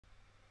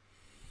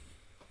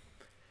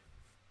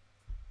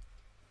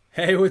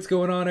Hey, what's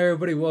going on,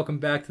 everybody? Welcome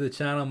back to the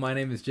channel. My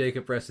name is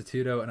Jacob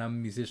Restituto, and I'm a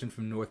musician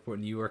from Northport,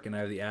 New York, and I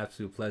have the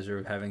absolute pleasure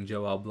of having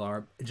Joel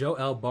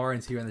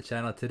Barnes here on the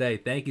channel today.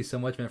 Thank you so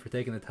much, man, for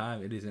taking the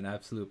time. It is an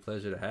absolute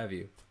pleasure to have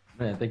you.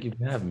 Man, thank you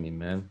for having me,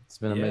 man. It's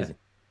been Yeah, amazing.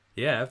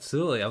 yeah,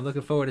 absolutely. I'm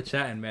looking forward to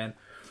chatting, man.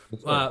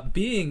 What's up?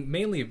 Being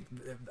mainly,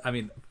 I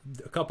mean,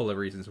 a couple of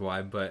reasons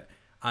why, but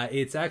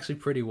it's actually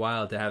pretty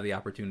wild to have the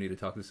opportunity to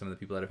talk to some of the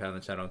people that I've had on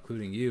the channel,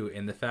 including you,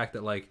 and the fact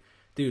that, like,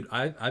 dude,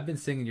 I've been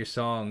singing your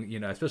song,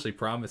 especially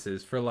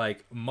Promises, for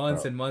like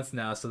months Bro, and months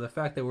now. So the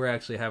fact that we're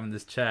actually having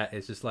this chat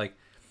is just like,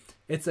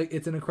 it's an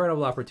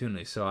incredible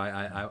opportunity. So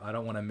I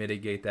don't want to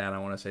mitigate that. I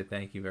want to say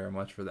thank you very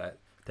much for that,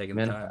 taking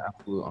the man, it's an time.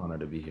 absolute honor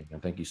to be here, man.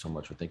 Thank you so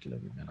much for thinking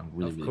of me, man. I'm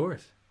really, Of really.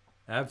 course,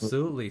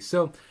 absolutely.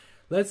 So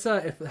let's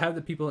have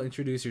the people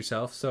introduce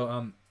yourself.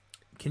 So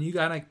can you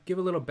kind of give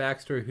a little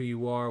backstory of who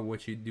you are,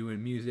 what you do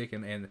in music,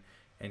 and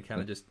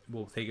kind of just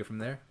we'll take it from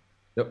there.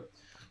 Yep.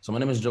 So my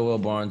name is Joel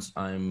Barnes.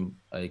 I'm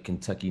a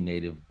Kentucky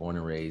native, born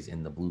and raised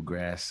in the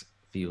bluegrass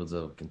fields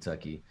of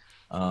Kentucky.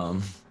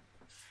 Um,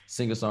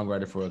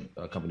 Singer-songwriter for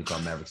a company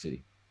called Maverick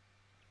City.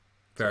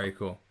 So Very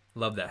cool.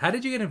 Love that. How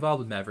did you get involved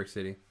with Maverick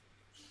City?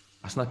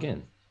 I snuck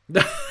in.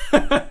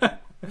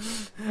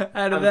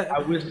 How did that?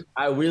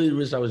 I really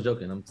wish I was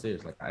joking. I'm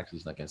serious. Like I actually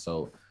snuck in.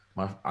 So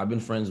I've been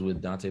friends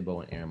with Dante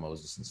Bowe and Aaron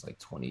Moses since like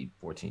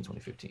 2014,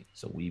 2015.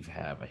 So we've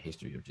have a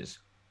history of just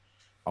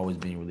always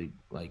being really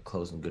like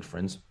close and good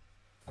friends.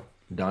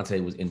 Dante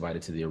was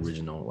invited to the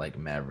original like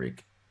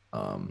Maverick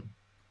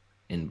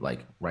in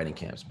like writing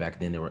camps. Back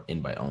then they were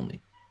invite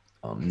only.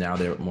 Now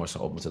they're more so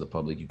open to the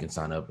public. You can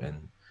sign up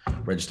and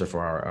register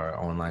for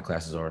our online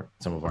classes or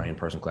some of our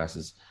in-person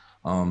classes.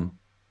 Um,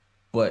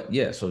 but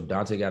yeah, so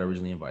Dante got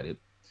originally invited.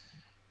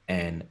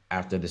 And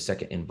after the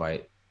second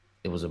invite,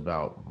 it was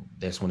about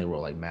that's when they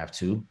wrote like Mav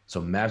 2. So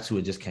Mav 2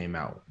 had just came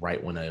out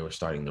right when they were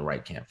starting the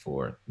write camp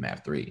for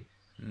Mav 3.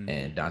 Mm.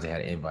 And Dante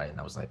had an invite, and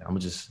I was like, I'm gonna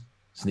just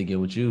sneak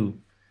in with you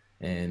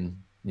and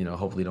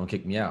hopefully don't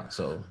kick me out.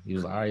 So he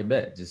was like, all right,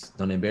 bet, just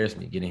don't embarrass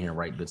me. Get in here and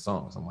write good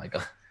songs. I'm like,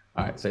 all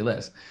right, say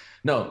less.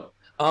 No.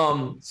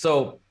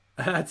 So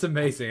That's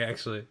amazing,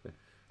 actually.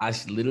 I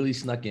literally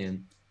snuck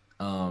in.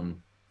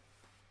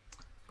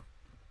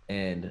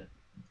 And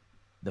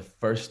the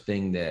first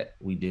thing that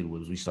we did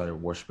was we started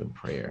worship and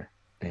prayer.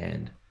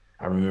 And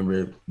I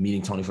remember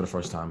meeting Tony for the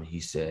first time. And he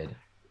said,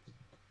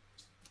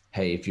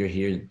 hey, if you're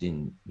here,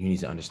 then you need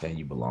to understand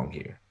you belong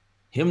here.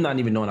 Him not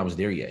even knowing I was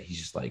there yet. He's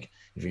just like,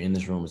 if you're in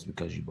this room, it's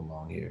because you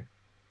belong here.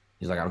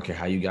 He's like, I don't care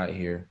how you got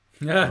here.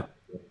 Yeah.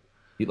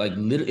 He, like,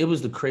 literally, it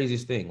was the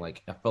craziest thing.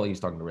 Like, I felt like he was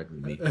talking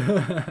directly to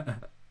me.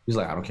 He's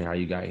like, I don't care how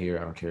you got here.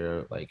 I don't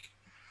care. Like,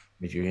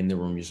 if you're in the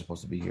room, you're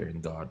supposed to be here,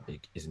 and God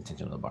is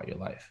intentional about your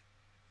life.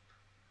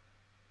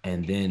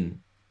 And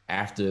then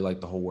after like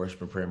the whole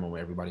worship and prayer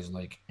moment, everybody's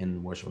like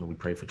in worship and we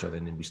pray for each other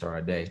and then we start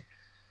our day.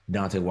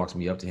 Dante walks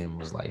me up to him and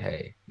was like,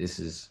 hey, this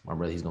is my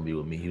brother. He's going to be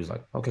with me. He was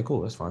like, okay,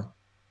 cool. That's fine.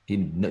 He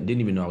didn't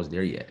even know I was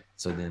there yet.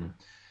 So then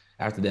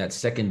after that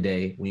second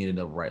day, we ended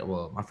up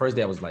well, my first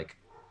day I was like,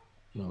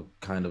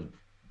 kind of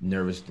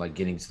nervous, like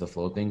getting to the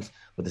flow of things.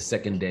 But the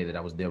second day that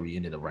I was there, we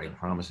ended up writing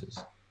Promises.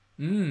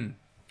 Mm. Tony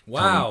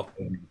Wow.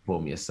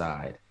 pulled me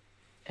aside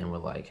and we're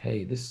like,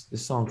 hey, this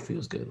song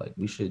feels good. Like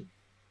we should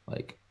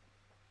like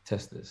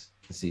test this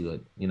and see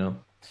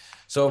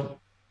So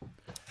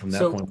from that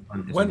So point on,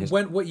 it's been when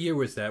history. what year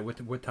was that?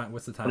 What time?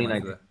 What's the timeline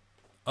for 2019.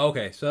 that?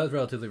 Okay, so that was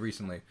relatively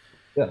recently.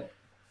 Yeah.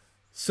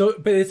 So,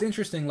 but it's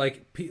interesting.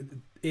 Like,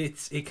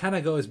 it kind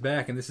of goes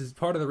back, and this is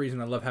part of the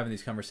reason I love having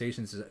these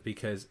conversations, is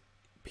because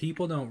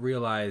people don't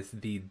realize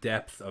the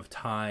depth of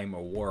time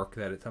or work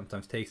that it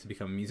sometimes takes to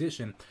become a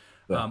musician,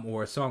 Yeah.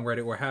 or a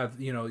songwriter, or have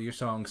your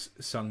songs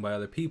sung by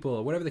other people,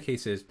 or whatever the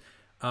case is.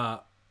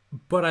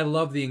 But I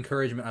love the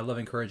encouragement. I love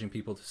encouraging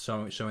people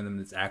to showing them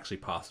it's actually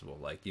possible.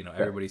 Like, Yeah.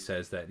 everybody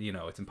says that,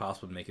 it's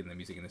impossible to make it in the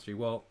music industry.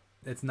 Well,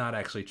 it's not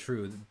actually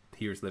true.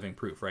 Here's living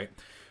proof, right?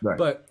 Right.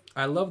 But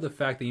I love the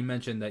fact that you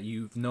mentioned that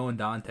you've known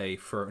Dante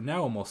for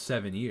now almost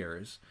 7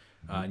 years.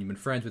 Mhm. And you've been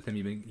friends with him.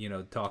 You've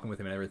been, talking with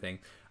him and everything.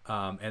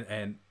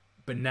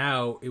 But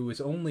now it was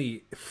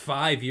only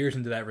 5 years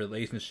into that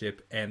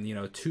relationship, and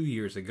 2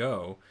 years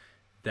ago,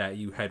 that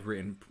you had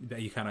written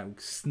that you kind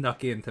of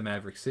snuck into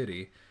Maverick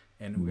City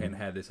and Mhm.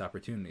 had this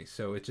opportunity.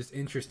 So it's just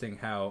interesting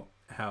how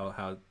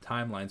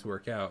timelines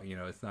work out.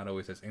 It's not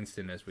always as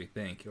instant as we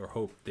think or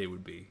hope they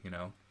would be.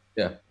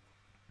 Yeah.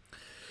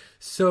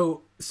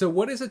 So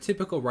what does a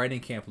typical writing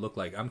camp look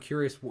like? I'm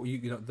curious.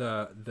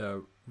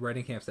 The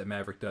writing camps that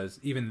Maverick does,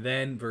 even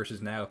then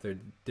versus now, if they're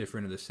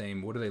different or the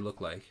same, what do they look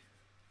like?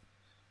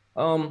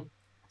 Um,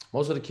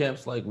 Most of the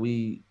camps, like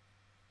we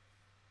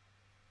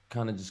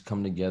kind of just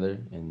come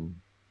together and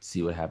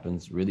see what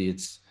happens. Really,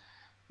 it's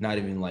not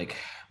even like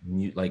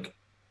like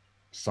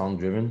song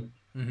driven,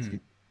 Hmm.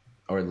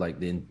 or like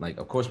then like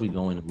of course we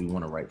go in and we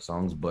want to write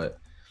songs, but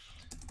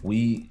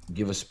we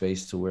give a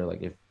space to where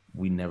like if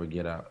we never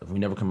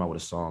come out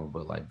with a song,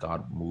 but like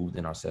God moved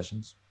in our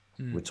sessions,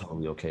 we're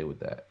totally okay with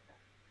that.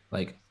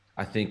 Like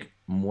I think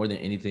more than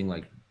anything,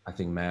 like I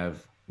think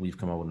Mav, we've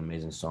come up with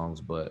amazing songs,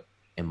 but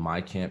in my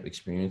camp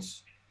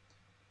experience,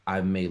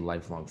 I've made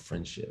lifelong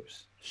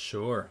friendships.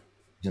 Sure.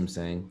 You know what I'm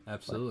saying?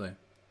 Absolutely.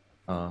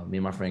 Like, me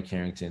and my friend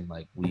Carrington,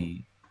 like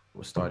we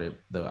started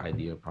the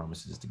idea of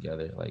Promises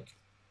together, like,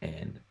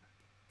 and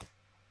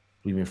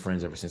we've been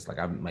friends ever since. Like,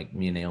 I'm like,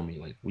 me and Naomi,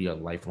 like we are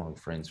lifelong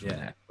friends from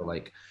that. But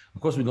like,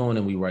 of course, we go in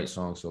and we write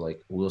songs. So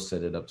like, we'll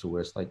set it up to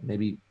where it's like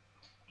maybe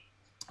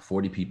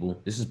 40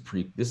 people. This is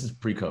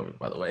pre-COVID,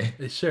 by the way.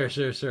 Sure,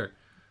 sure, sure.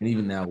 And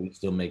even now, we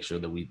still make sure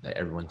that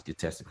everyone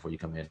gets tested before you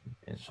come in.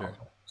 And Sure.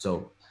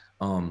 So,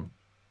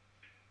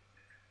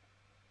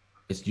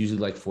 it's usually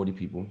like 40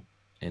 people,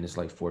 and it's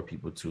like 4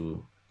 people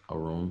to a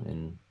room,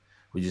 and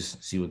we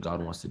just see what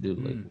God wants to do.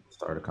 Like, we'll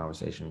start a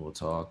conversation, we'll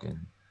talk,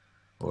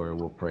 or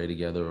we'll pray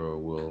together, or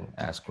we'll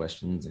ask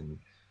questions, and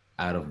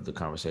out of the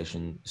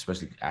conversation,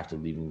 especially after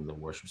leaving the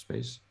worship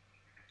space,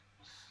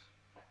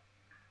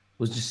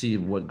 let's just see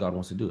what God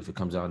wants to do. If it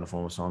comes out in the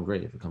form of song,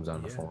 great. If it comes out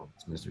in the form of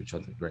minister to each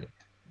other, great.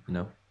 You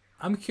know?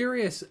 I'm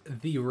curious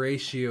the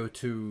ratio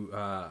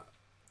to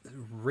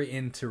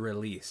written to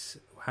release.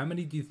 How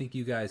many do you think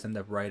you guys end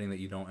up writing that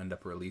you don't end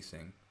up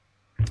releasing?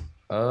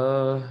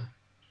 That's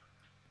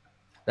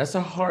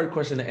a hard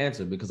question to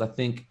answer, because I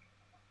think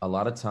a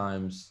lot of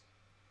times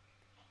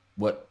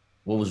what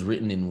was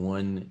written in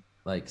one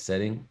like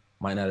setting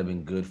might not have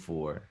been good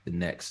for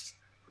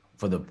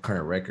the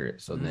current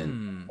record. So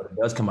then it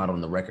does come out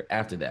on the record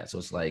after that. So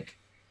it's like,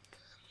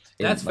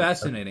 that's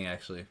fascinating,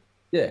 actually.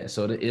 Yeah.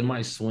 So it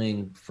might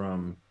swing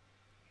from,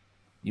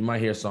 you might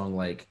hear a song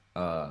like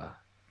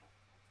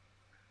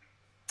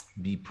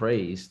Be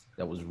Praised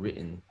that was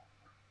written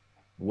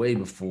way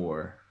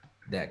before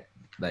that,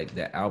 like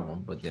that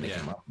album, but then it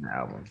came out in the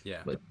album.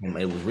 Yeah. But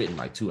it was written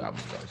like 2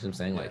 albums ago. You know what I'm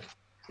saying? Like,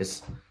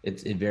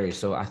 it varies.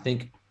 So I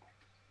think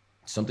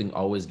something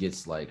always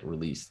gets like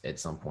released at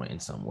some point in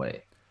some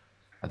way.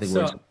 I think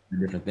we're a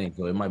different thing.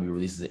 So it might be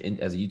released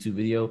as a YouTube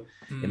video.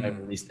 It might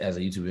be released as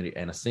a YouTube video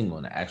and a single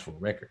and an actual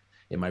record.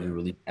 It might be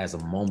released as a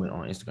moment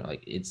on Instagram.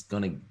 Like, it's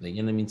gonna, like,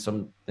 you know what I mean?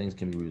 Some things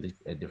can be released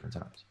at different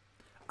times.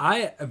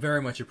 I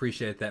very much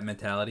appreciate that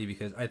mentality,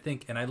 because I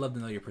think, and I'd love to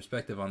know your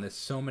perspective on this,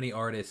 so many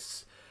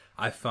artists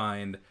I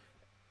find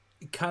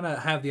kind of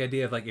have the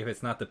idea of like, if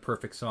it's not the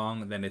perfect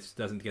song, then it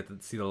doesn't get to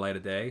see the light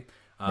of day.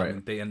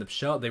 Right. They end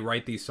up they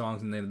write these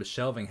songs and they end up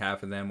shelving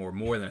half of them or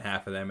more than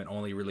half of them and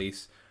only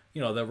release,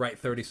 they'll write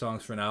 30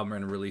 songs for an album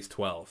and release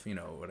 12. You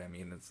know what I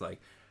mean? It's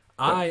like,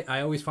 I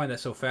always find that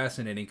so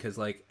fascinating, because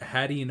like,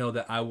 how do you know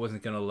that I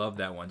wasn't going to love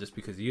that one just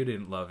because you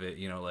didn't love it?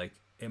 Like,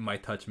 it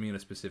might touch me in a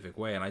specific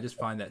way. And I just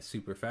find that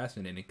super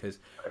fascinating, because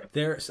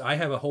I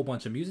have a whole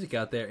bunch of music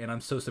out there, and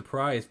I'm so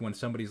surprised when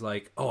somebody's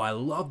like, oh, I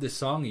love this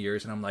song of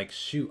yours. And I'm like,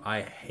 shoot,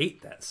 I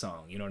hate that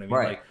song. You know what I mean?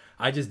 Right. Like,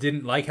 I just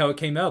didn't like how it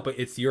came out, but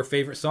it's your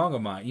favorite song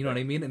of mine. You know what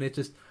I mean? And it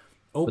just,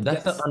 but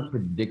that's the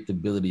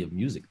unpredictability of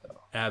music,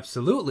 though.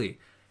 Absolutely.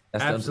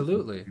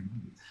 Absolutely.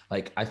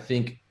 Like, I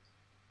think,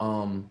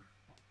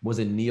 was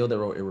it Neo that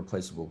wrote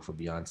Irreplaceable for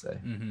Beyonce?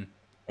 Mm-hmm.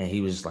 And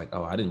he was just like,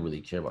 oh, I didn't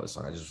really care about the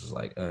song. I just was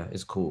like,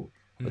 it's cool.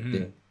 But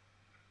then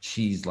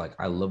she's like,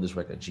 I love this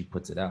record. And she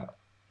puts it out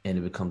and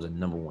it becomes a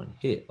 #1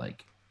 hit.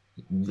 Like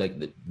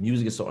the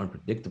music is so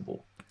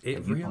unpredictable.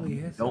 It really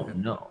is. You don't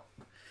know.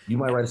 You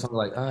might write a song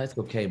like, it's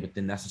okay. But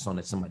then that's a song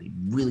that somebody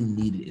really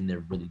needed in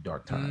their really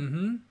dark time.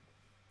 Mm-hmm.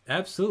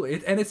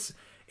 Absolutely. And it's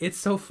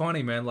so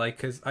funny, man. Like,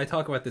 because I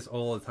talk about this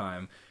all the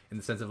time, in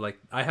the sense of like,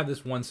 I have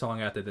this one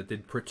song out there that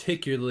did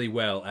particularly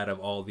well out of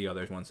all the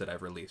other ones that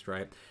I've released,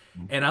 right?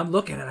 And I'm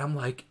looking at it, I'm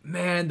like,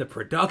 man, the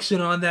production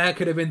on that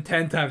could have been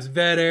 10 times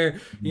better.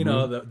 You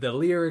know, the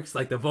lyrics,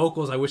 like the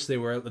vocals, I wish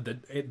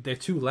they're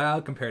too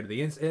loud compared to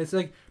the it's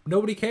like,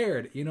 nobody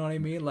cared. You know what I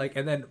mean? Like,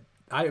 and then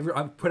I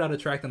put out a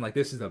track, and I'm like,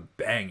 this is a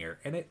banger,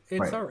 and it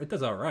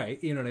does all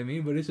right. You know what I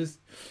mean? But it's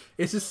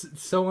just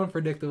so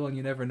unpredictable, and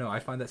you never know. I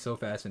find that so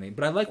fascinating.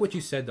 But I like what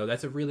you said, though.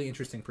 That's a really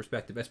interesting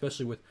perspective,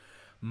 especially with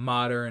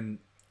modern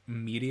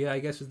media, I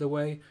guess is the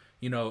way.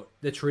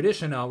 The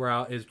traditional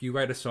route is you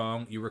write a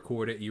song, you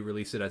record it, you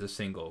release it as a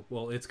single.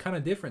 Well, it's kind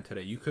of different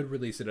today. You could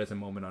release it as a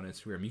moment on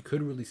Instagram. You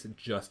could release it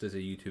just as a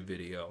YouTube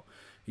video.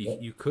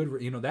 You could,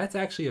 that's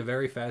actually a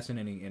very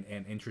fascinating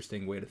and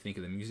interesting way to think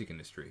of the music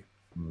industry.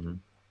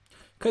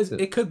 Because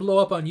it could blow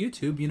up on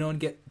YouTube, and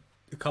get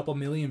a couple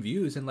million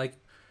views, and like,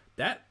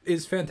 that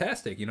is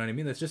fantastic. You know what I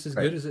mean? That's just as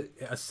good as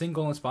a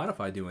single on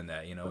Spotify doing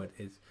that. It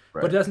is,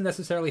 but it doesn't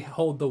necessarily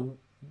hold the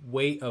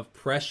weight of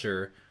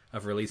pressure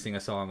of releasing a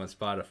song on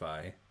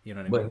Spotify. You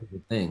know what I mean? But the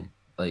thing,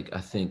 like, I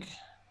think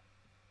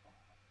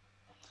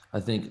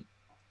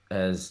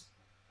as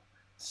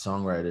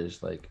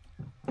songwriters, like,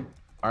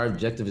 our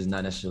objective is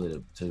not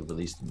necessarily to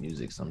release the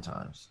music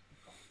sometimes.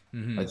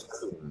 Like,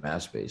 especially in the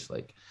mass space,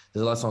 like,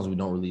 there's a lot of songs we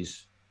don't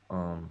release,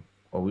 or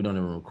we don't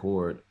even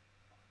record,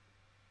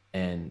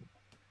 and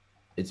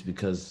it's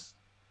because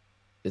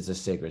it's a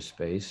sacred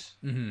space,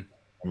 and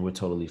we're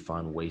totally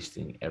fine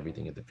wasting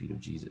everything at the feet of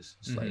Jesus.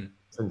 It's like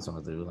certain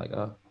songs that we're like,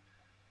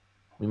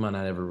 we might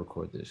not ever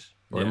record this,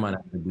 or it might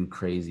not ever do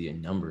crazy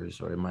in numbers,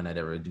 or it might not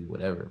ever do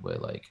whatever,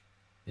 but like,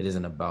 it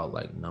isn't about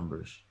like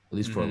numbers. At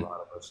least for a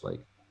lot of us,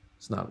 like,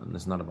 it's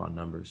not about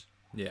numbers.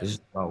 Yeah. It's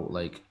just about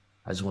like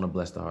I just want to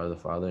bless the heart of the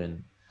Father,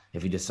 and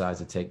if He decides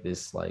to take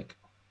this like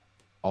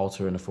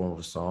altar in the form of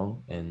a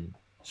song and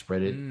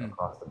spread it Mm,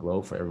 across the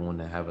globe for everyone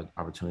to have an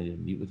opportunity to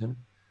meet with Him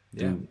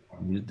yeah.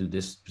 through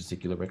this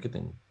particular record,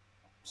 then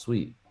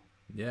sweet.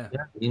 Yeah.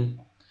 Yeah, I mean,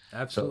 so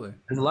Absolutely.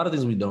 there's a lot of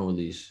things we don't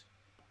release,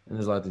 and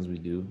there's a lot of things we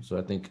do. So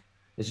I think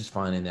it's just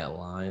finding that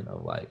line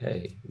of like,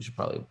 hey, we should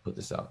probably put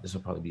this out. This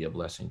will probably be a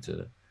blessing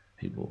to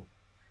people.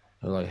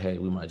 They're like, hey,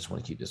 we might just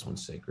want to keep this one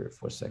sacred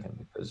for a second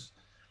because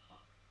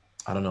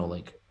I don't know,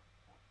 like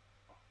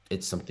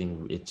it's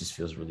something. It just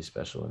feels really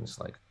special, and it's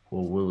like,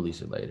 well, we'll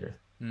release it later.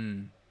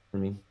 Mm, I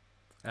mean,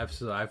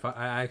 absolutely.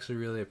 I actually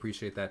really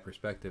appreciate that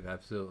perspective.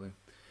 Absolutely.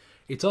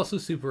 It's also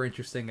super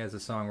interesting as a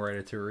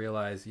songwriter to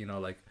realize,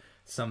 like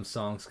some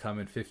songs come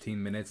in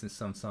 15 minutes and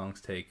some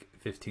songs take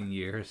 15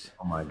 years.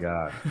 oh my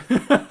god,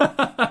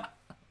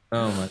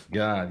 oh my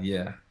god,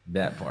 yeah,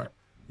 that part.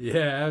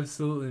 Yeah,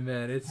 absolutely,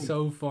 man. It's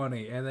so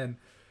funny. And then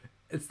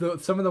it's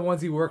some of the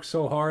ones you work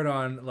so hard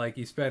on, like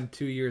you spend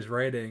 2 years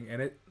writing,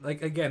 and it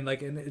like again,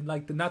 like and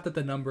like not that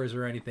the numbers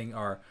or anything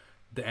are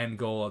the end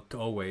goal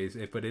always,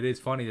 but it is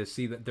funny to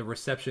see that the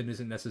reception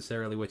isn't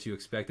necessarily what you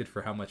expected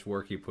for how much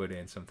work you put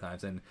in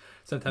sometimes. And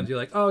sometimes you're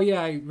like, oh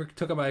yeah, I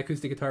took out my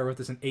acoustic guitar, wrote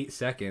this in 8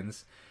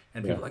 seconds,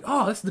 and people Yeah. are like,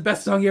 oh, this is the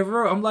best song you ever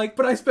wrote. I'm like,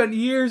 but I spent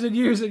years and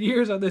years and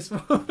years on this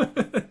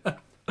one.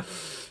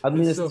 I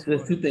mean, It's so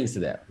there's funny. two things to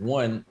that.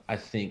 One, I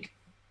think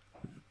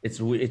it's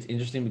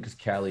interesting because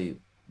Callie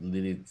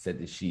literally said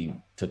that she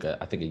took I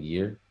think a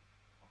year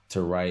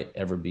to write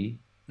Ever Be.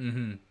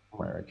 Mm-hmm.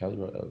 Right, Callie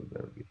wrote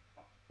Ever Be.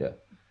 Yeah,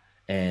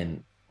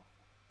 and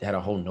they had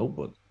a whole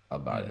notebook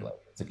about it. Mm-hmm. Like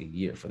it took a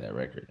year for that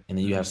record, and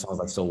then you Mm-hmm. have songs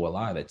like So Will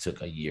I that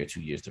took a year, 2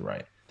 years to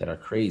write that are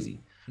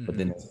crazy. But Mm-hmm.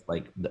 then it's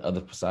like the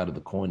other side of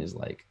the coin is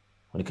like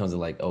when it comes to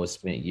like, oh, it's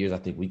spent years. I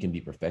think we can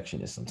be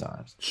perfectionists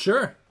sometimes.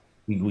 Sure.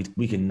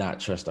 We cannot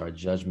trust our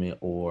judgment,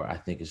 or I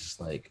think it's just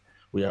like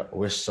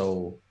we're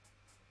so.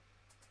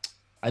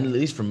 At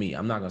least for me,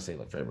 I'm not gonna say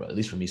like for everybody. At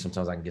least for me,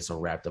 sometimes I can get so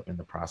wrapped up in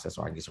the process,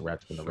 or I can get so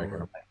wrapped up in the record.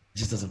 Sure. I'm like, it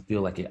just doesn't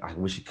feel like it. I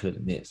wish it could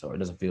in this, or it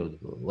doesn't feel blah,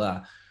 blah,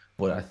 blah.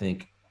 But I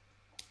think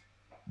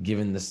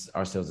giving this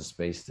ourselves a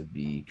space to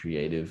be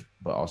creative,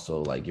 but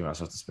also like giving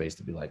ourselves the space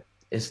to be like,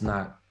 it's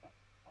not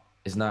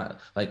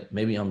like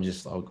maybe I'm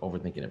just like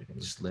overthinking everything.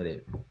 Just let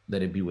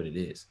it be what it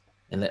is,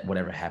 and let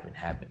whatever happen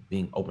happen.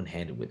 Being open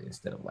handed with it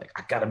instead of like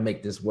I gotta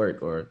make this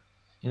work, or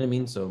you know what I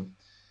mean. So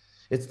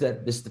it's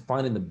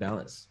finding the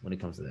balance when it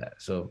comes to that.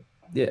 So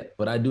yeah,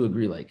 but I do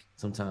agree. Like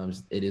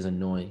sometimes it is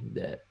annoying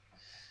that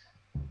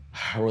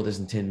I wrote this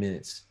in 10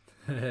 minutes.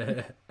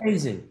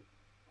 Amazing.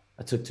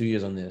 I took 2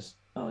 years on this.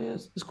 Oh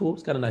yes, it's cool.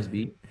 It's got a nice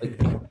beat.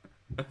 Like,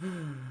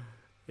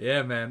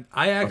 Yeah, man.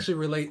 I actually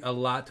relate a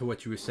lot to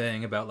what you were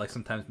saying about like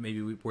sometimes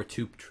maybe we're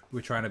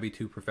trying to be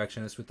too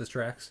perfectionist with the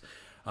tracks,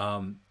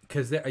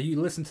 because you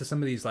listen to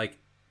some of these like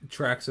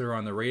tracks that are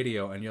on the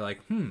radio and you're like,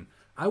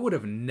 I would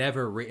have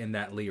never written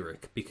that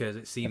lyric because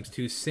it seems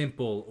too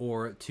simple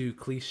or too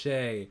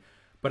cliche.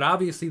 But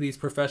obviously these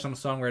professional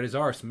songwriters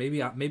are, so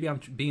maybe I'm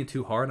being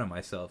too hard on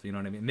myself. You know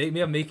what I mean?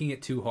 Maybe I'm making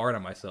it too hard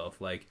on myself.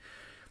 Like,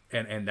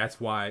 and that's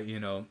why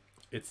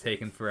it's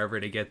taken forever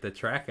to get the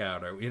track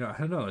out, or I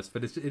don't know.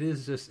 But it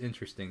is just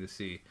interesting to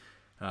see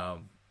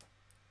um,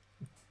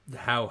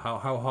 how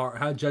hard,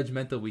 how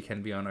judgmental we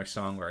can be on our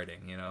songwriting.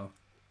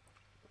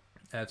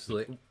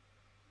 Absolutely.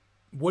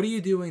 What are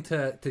you doing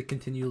to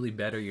continually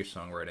better your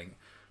songwriting?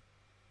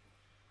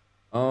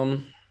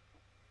 um,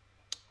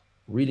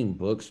 reading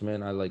books, man.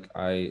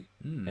 Mm.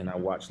 And I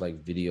watch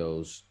like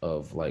videos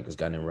of like this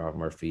guy named Ralph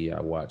Murphy. I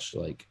watch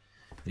like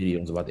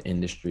videos about the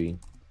industry.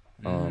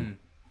 Um, Mm.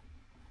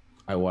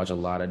 I watch a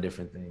lot of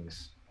different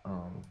things.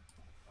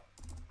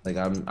 Like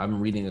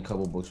I'm reading a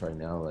couple books right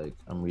now. Like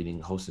I'm reading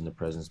 "Hosting the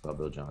Presence" by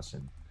Bill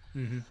Johnson.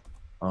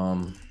 Mm-hmm.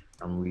 Um,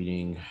 I'm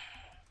reading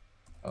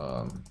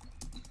um,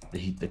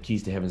 the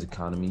Keys to Heaven's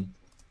Economy,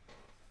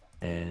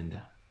 and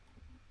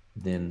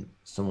then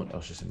someone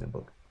else just sent me a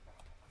book.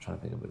 I'm trying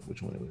to think of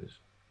which one it was.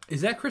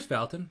 Is that Chris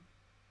Valton?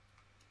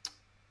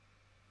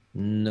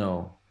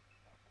 No,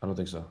 I don't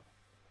think so.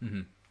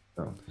 Mm-hmm.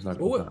 No, it's not. It's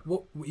What, not.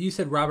 what you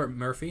said? Robert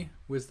Murphy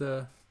was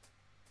the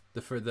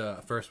for the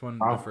first one.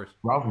 The Ralph, first.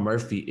 Ralph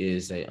Murphy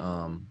is a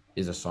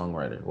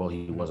songwriter. Well,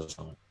 he was a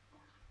songwriter.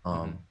 Mm-hmm.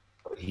 Um,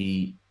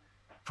 he,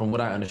 from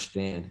what I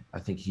understand, I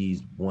think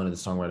he's one of the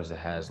songwriters that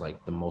has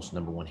like the most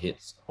number one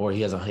hits, or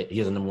he has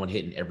a number one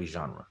hit in every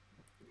genre.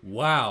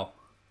 Wow,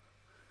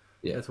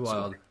 Yeah, that's so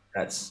wild.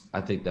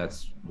 I think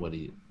that's what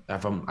he.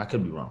 If I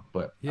could be wrong,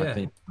 but I Yeah,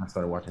 think I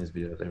started watching his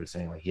videos. They were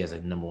saying like he has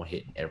a number one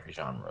hit in every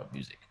genre of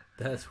music.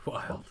 that's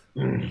wild.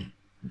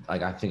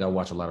 Like I think I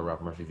watch a lot of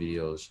Ralph Murphy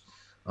videos.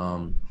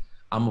 Um,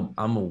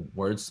 I'm a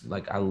words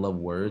like I love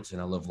words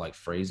and I love like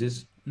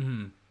phrases.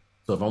 Mm-hmm.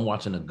 So if I'm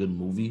watching a good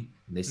movie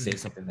and they say Mm-hmm.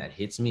 something that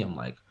hits me, I'm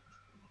like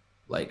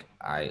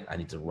I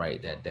need to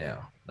write that down.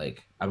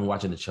 Like I've been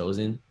watching The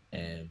Chosen,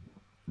 and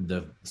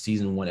the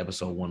season 1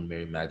 episode 1,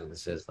 Mary Magdalene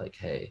says like,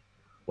 "Hey,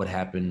 what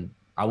happened?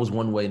 I was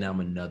one way, now I'm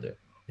another,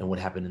 and what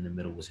happened in the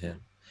middle was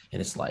him." And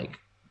it's like,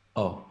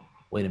 oh,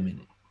 wait a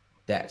minute,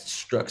 that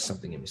struck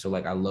something in me. So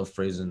like I love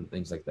phrases and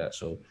things like that.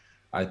 So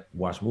I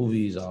watch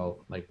movies,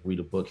 I'll like read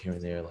a book here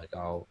and there, like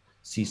I'll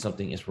see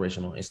something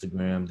inspirational on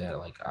Instagram that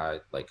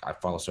I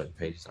follow certain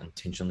pages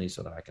intentionally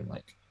so that I can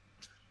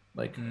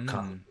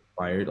constantly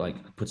inspired,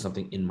 like put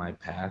something in my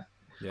path.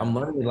 Yeah. I'm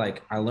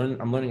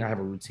learning I have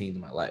a routine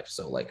in my life.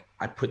 So like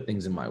I put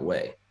things in my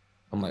way.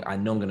 I'm like, I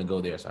know I'm gonna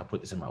go there. So I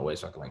put this in my way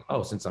so I can like,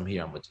 oh, since I'm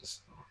here, I'm gonna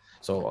just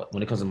so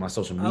when it comes to my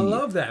social I media.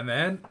 love that,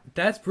 man.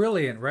 That's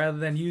brilliant. Rather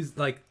than use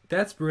like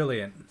that's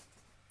brilliant.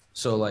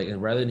 So like,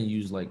 and rather than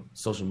use like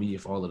social media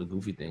for all of the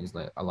goofy things,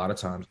 like a lot of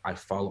times I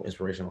follow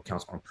inspirational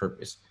accounts on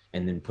purpose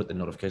and then put the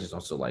notifications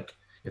on. So like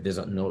if there's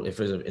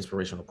an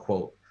inspirational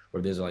quote or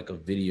if there's like a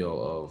video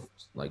of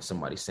like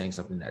somebody saying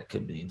something that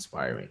could be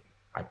inspiring,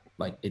 I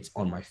like it's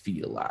on my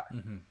feed a lot.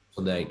 Mm-hmm.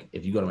 So like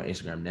if you go to my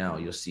Instagram now,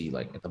 you'll see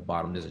like at the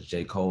bottom there's a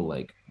J. Cole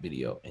like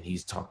video and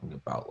he's talking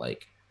about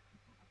like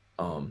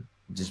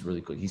just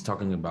really quick, he's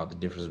talking about the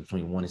difference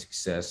between wanting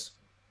success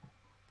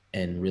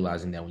and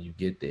realizing that when you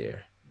get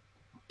there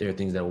are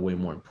things that are way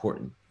more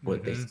important,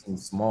 but they seem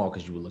small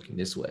because you were looking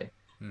this way.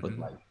 But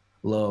like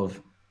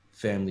love,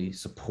 family,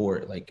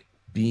 support, like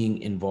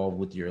being involved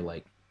with your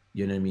like,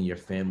 you know what I mean, your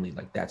family,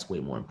 like that's way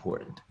more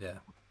important. Yeah.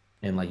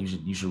 And like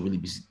you should really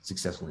be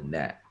successful in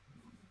that.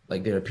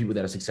 Like there are people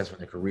that are successful in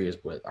their careers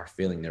but are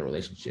failing their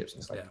relationships.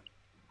 And it's like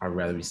I'd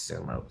rather be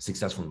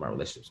successful in my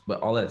relationships.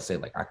 But all that to say,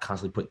 like I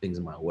constantly put things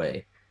in my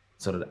way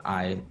so that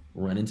I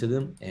run into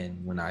them,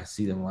 and when I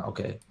see them, I'm like,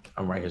 okay,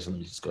 I'm right here, so let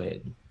me just go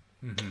ahead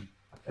and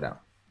knock it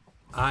out.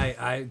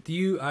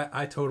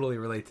 I totally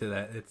relate to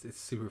that. It's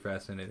super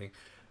fascinating.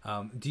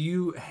 Do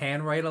you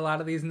handwrite a lot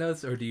of these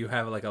notes, or do you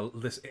have like a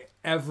list,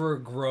 ever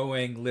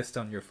growing list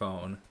on your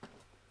phone?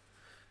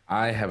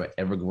 I have an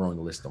ever growing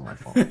list on my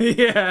phone.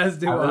 Yes,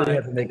 do I really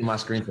have to make my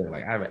screensaver.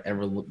 Like I have an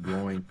ever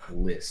growing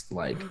list.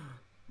 Like,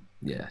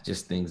 yeah,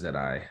 just things that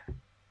I.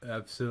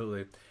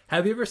 Absolutely.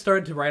 Have you ever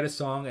started to write a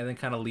song and then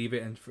kind of leave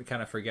it and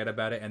kind of forget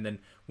about it, and then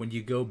when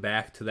you go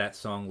back to that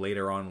song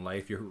later on in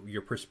life,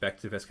 your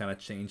perspective has kind of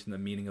changed and the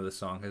meaning of the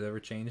song has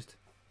ever changed?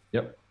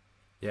 Yep.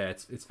 Yeah,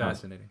 it's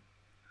fascinating.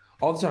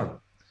 All the time.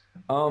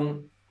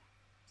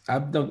 I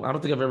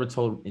don't think I've ever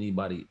told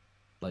anybody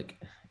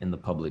like in the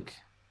public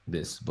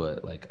this,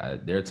 but like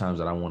there are times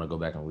that I want to go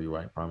back and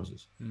rewrite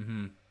Promises.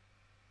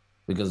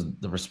 Because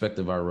the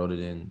perspective I wrote it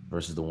in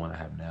versus the one I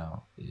have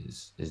now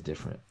is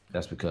different.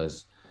 That's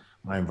because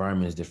my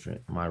environment is different.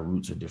 My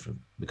roots are different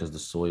because the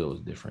soil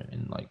is different,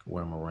 and like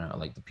where I'm around,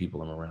 like the people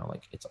I'm around,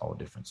 like it's all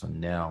different. So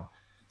now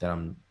that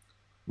I'm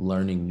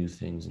learning new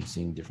things and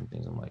seeing different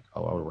things, I'm like,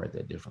 oh, I would write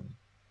that differently.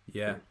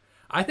 Yeah.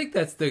 I think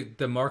that's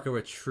the mark of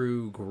a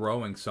true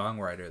growing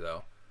songwriter,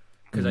 though.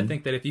 Because I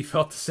think that if you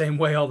felt the same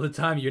way all the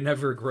time, you're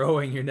never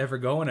growing, you're never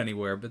going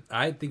anywhere. But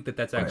I think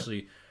that's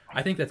actually,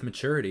 I think that's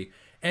maturity.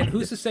 And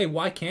who's to say,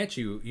 why can't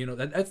you? You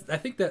know, I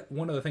think that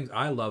one of the things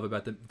I love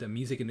about the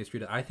music industry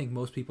that I think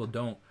most people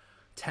don't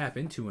tap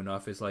into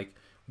enough is like,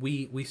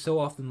 we so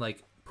often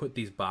like put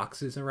these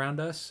boxes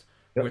around us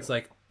where it's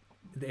like,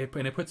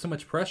 and it puts so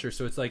much pressure.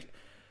 So it's like,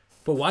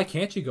 but why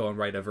can't you go and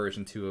write a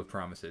version 2 of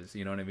Promises?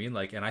 You know what I mean?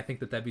 Like, and I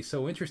think that'd be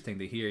so interesting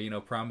to hear, you know,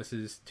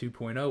 Promises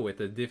 2.0 with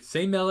the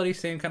same melody,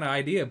 same kind of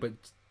idea, but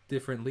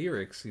different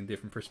lyrics and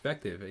different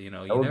perspective. You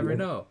know, you never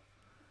know.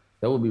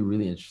 That would be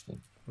really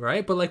interesting.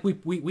 Right? But like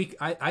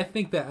I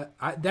think that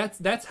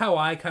that's how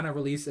I kind of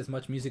release as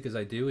much music as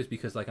I do, is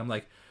because like, I'm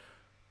like,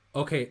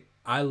 okay,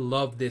 I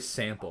love this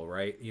sample,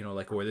 right? You know,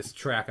 like, or this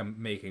track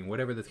I'm making,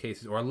 whatever the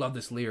case is, or I love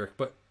this lyric,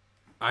 but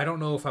I don't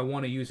know if I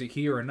want to use it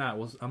here or not.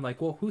 Well, I'm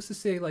like, well, who's to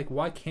say, like,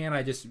 why can't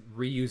I just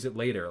reuse it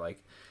later?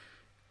 Like,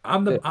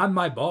 I'm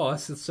my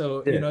boss,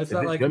 so you know, it's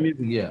not like your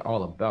music,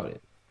 all about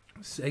it.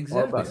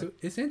 Exactly. About so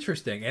it's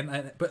interesting,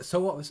 but so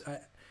what was,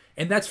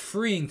 and that's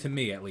freeing to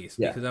me at least,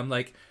 because I'm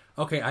like,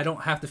 okay, I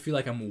don't have to feel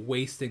like I'm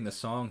wasting the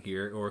song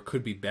here, or it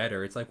could be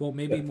better. It's like, well,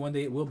 maybe one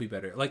day it will be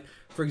better. Like,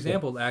 for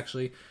example,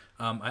 actually,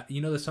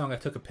 you know the song "I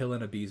Took a Pill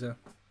in Ibiza."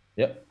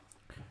 Yep.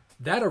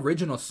 That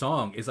original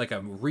song is like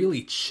a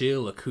really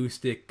chill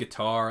acoustic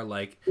guitar,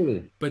 like,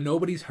 but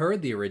nobody's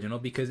heard the original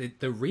because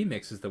the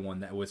remix is the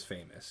one that was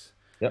famous.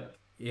 Yep.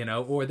 You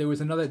know, or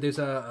there's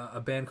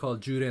a band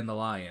called Judah and the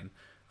Lion,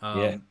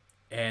 and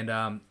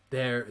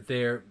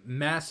their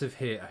massive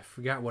hit, I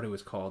forgot what it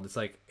was called. It's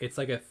like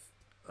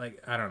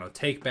I don't know,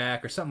 Take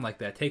Back or something like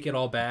that, Take It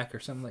All Back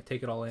or something, like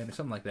Take It All In or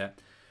something like that.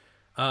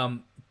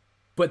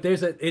 But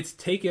it's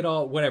Take It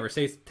All, whatever,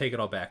 say Take It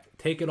All Back.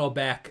 Take It All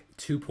Back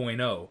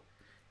 2.0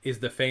 is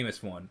the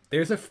famous one.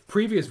 There's a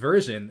previous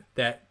version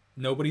that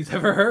nobody's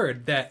ever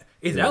heard that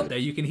is out there.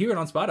 You can hear it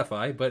on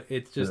Spotify, but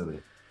it's just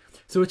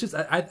so it's just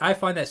I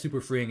find that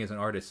super freeing as an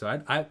artist. So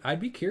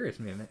I'd be curious,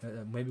 man.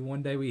 Maybe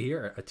one day we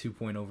hear a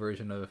 2.0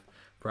 version of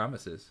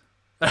Promises.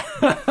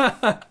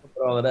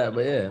 All of that,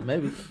 but yeah,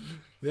 maybe,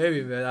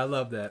 man. I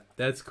love that.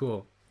 That's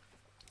cool.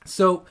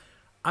 So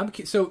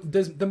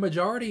does the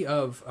majority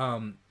of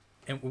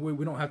and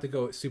we don't have to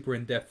go super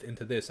in depth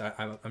into this.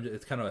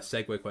 It's kind of a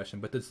segue question,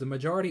 but does the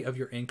majority of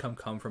your income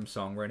come from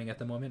songwriting at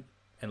the moment,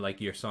 and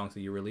like your songs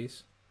that you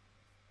release?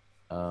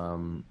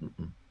 Okay.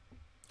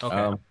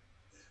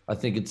 I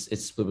think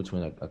it's split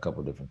between a couple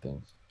of different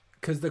things.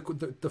 Because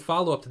the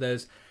follow up to that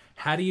is,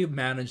 how do you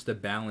manage the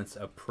balance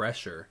of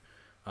pressure?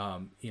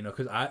 You know,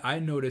 because I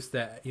noticed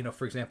that, you know,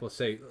 for example,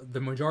 say the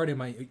majority of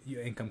my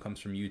income comes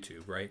from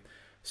YouTube, right?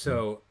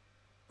 So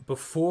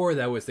before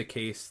that was the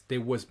case,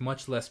 there was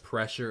much less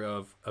pressure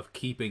of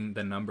keeping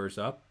the numbers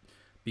up,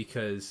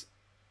 because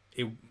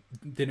it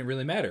didn't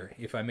really matter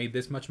if I made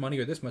this much money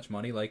or this much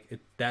money. Like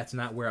that's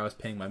not where I was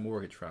paying my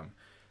mortgage from.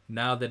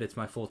 Now that it's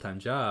my full time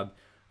job,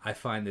 I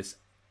find this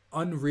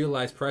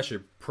unrealized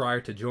pressure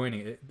prior to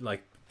joining it,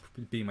 like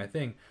being my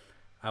thing.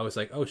 I was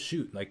like, oh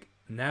shoot, like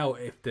now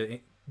if the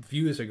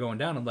views are going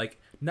down, I'm like,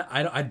 no,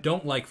 I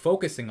don't like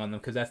focusing on them,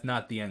 because that's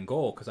not the end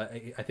goal, because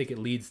I think it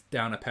leads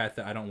down a path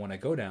that I don't want to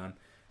go down.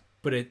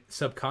 But it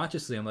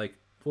subconsciously, I'm like,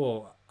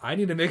 well, I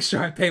need to make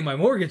sure I pay my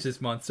mortgage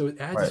this month. So it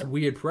adds this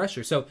weird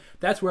pressure. So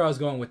that's where I was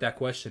going with that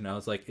question. I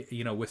was like,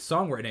 you know, with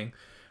songwriting,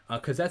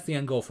 because that's the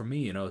end goal for me,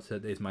 you know,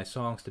 is my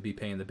songs to be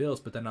paying the bills.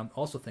 But then I'm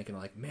also thinking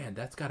like, man,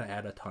 that's got to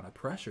add a ton of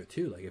pressure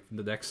too. Like if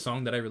the next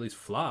song that I release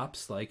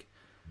flops, like,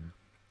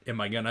 am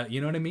I gonna,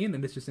 you know what I mean?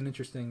 And it's just an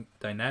interesting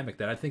dynamic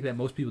that I think that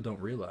most people don't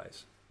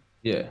realize.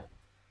 Yeah,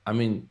 I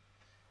mean,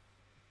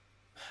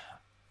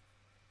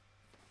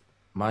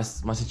 my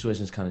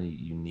situation is kind of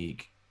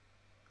unique.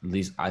 At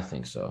least I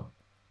think so,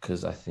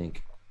 because I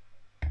think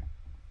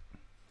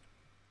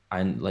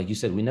like you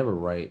said, we never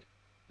write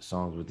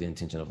songs with the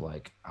intention of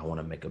like, I want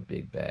to make a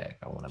big bag.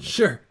 I want to make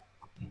Sure.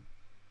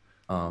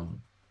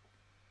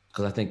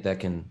 Because I think that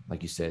can,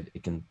 like you said,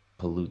 it can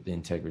pollute the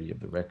integrity of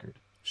the record.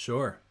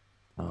 Sure.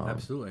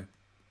 Absolutely.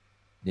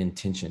 The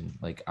intention,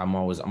 like I'm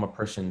a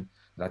person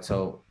that I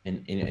tell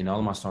in all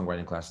of my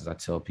songwriting classes, I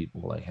tell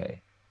people like,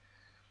 hey,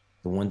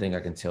 the one thing I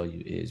can tell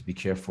you is be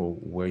careful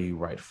where you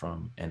write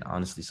from, and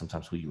honestly,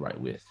 sometimes who you write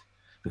with,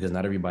 because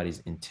not everybody's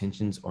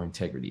intentions or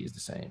integrity is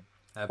the same.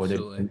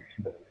 Absolutely. Or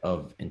their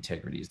of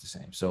integrity is the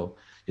same. So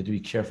you have to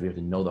be careful. You have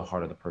to know the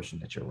heart of the person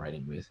that you're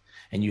writing with.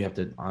 And you have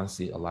to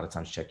honestly, a lot of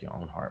times, check your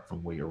own heart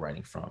from where you're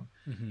writing from.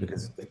 Mm-hmm.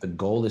 Because if the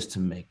goal is to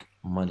make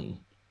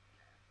money,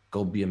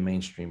 go be a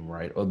mainstream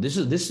writer. Or this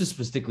is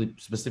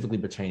specifically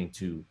pertaining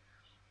to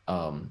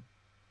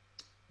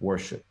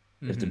worship.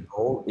 Mm-hmm. If the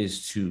goal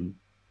is to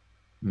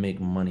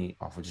make money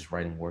off of just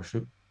writing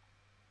worship,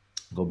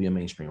 go be a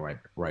mainstream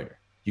writer.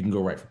 You can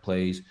go write for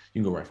plays,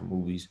 you can go write for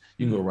movies,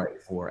 you can go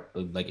write for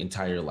like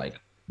entire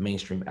like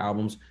mainstream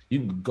albums. You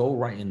can go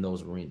write in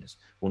those arenas.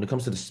 When it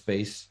comes to the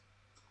space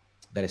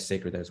that is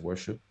sacred, that is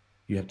worship,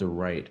 you have to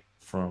write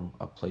from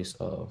a place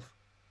of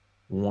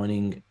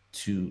wanting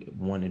to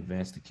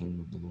advance the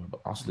kingdom of the Lord,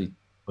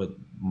 but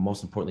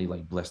most importantly,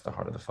 like bless the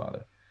heart of the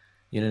Father.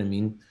 You know what I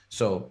mean?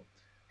 So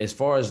as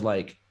far as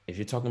like, if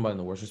you're talking about in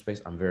the worship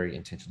space, I'm very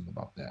intentional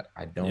about that.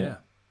 I don't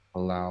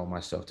allow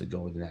myself to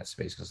go into that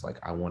space, because like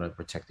I want to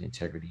protect the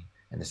integrity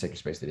and the sacred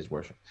space that is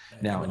worship.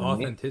 Now,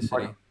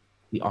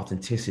 the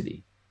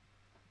authenticity,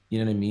 you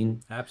know what I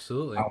mean?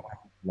 Absolutely.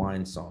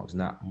 Wine songs,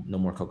 no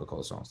more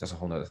Coca-Cola songs. That's a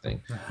whole nother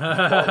thing.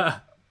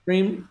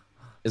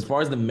 As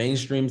far as the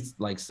mainstream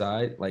like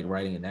side, like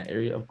writing in that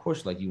area, of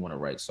course, like you want to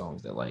write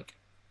songs that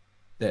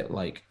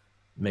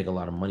make a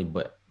lot of money,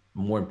 but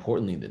more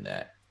importantly than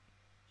that,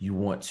 you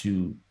want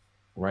to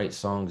write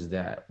songs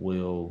that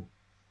will,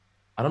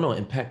 I don't know,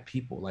 impact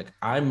people. Like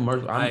I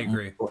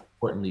agree. More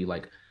importantly,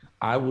 like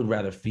I would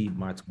rather feed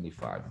my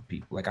 25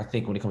 people. Like I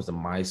think when it comes to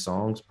my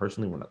songs,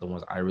 personally, when the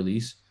ones I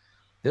release,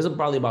 there's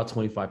probably about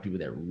 25 people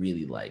that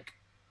really like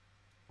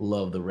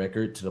love the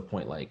record to the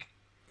point like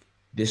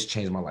this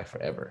changed my life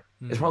forever.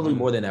 Mm-hmm. It's probably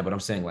more than that, but I'm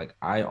saying like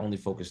I only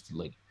focus to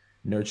like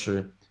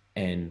nurture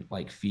and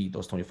like feed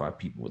those 25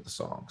 people with the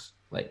songs.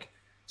 Like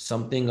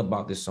something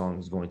about this song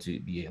is going to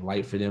be a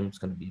light for them. It's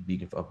going to be a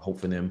beacon of hope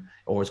for them,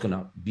 or it's going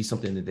to be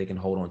something that they can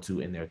hold on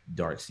to in their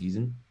dark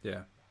season.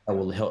 Yeah. That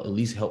will at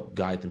least help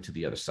guide them to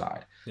the other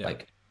side. Yeah.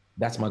 Like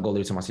that's my goal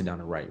every time I sit down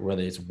to write,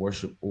 whether it's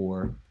worship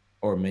or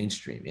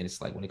mainstream. And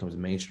it's like, when it comes to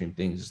mainstream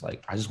things, it's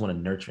like, I just want to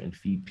nurture and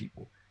feed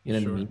people. You know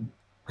what I mean?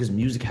 Because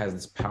music has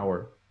this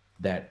power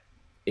that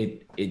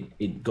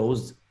it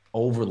goes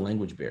over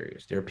language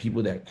barriers. There are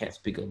people that can't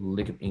speak a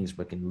lick of English,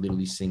 but can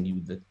literally sing you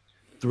the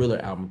Thriller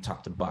album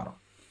top to bottom.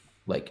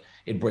 Like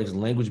it breaks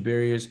language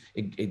barriers.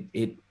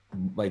 It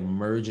like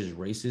merges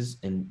races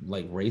and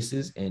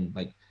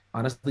like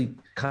honestly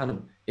kind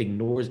of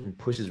ignores and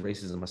pushes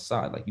racism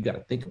aside. Like you got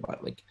to think about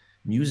it. Like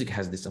music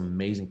has this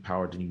amazing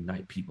power to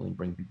unite people and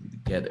bring people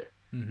together.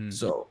 Mm-hmm.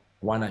 So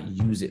why not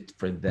use it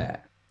for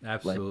that?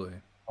 Absolutely.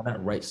 Like, why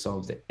not write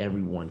songs that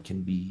everyone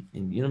can be,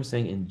 and you know what I'm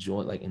saying,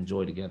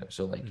 enjoy together.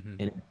 So like,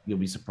 and you'll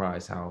be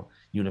surprised how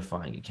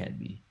unifying it can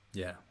be.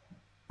 Yeah.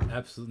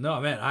 Absolutely.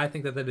 No, man, I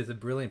think that is a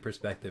brilliant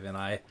perspective, and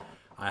I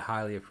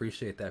highly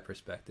appreciate that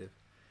perspective.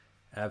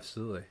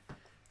 Absolutely.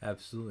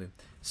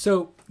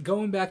 So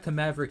going back to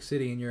Maverick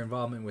City and your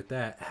involvement with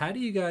that, how do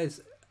you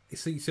guys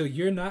so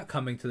you're not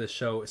coming to the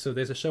show? So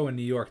there's a show in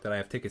New York that I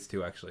have tickets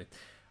to actually,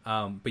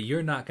 but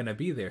you're not going to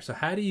be there. So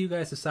how do you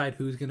guys decide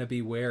who's going to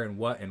be where and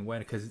what and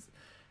when?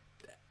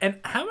 And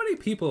how many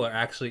people are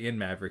actually in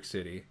Maverick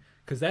City?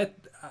 Because that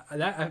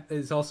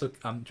is also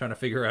I'm trying to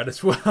figure out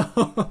as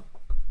well.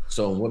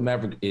 So what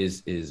Maverick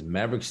is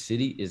Maverick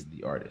City is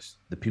the artist.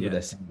 The people Yeah.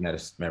 that sing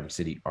Maverick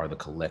City are the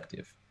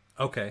collective.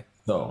 Okay.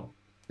 So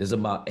there's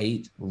about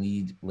 8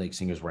 lead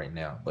singers right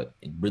now, but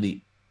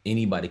really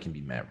anybody can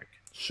be Maverick.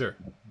 Sure.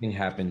 Nothing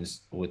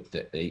happens with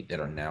the 8 that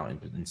are now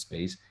in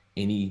space.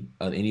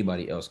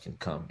 Anybody else can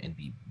come and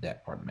be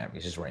that part of Maverick.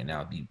 It's just right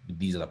now.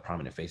 These are the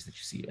prominent faces that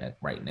you see at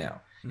right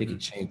now. It can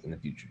change in the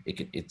future.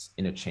 It's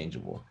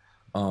interchangeable.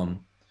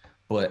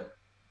 But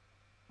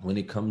when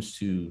it comes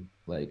to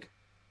like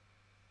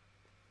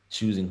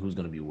choosing who's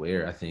going to be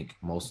where, I think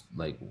most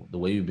like the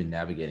way we've been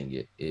navigating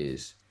it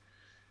is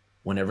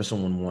whenever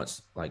someone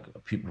wants like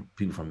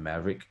people from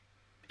Maverick,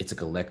 it's a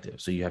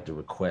collective. So you have to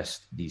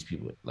request these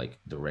people like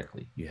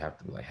directly. You have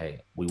to be like,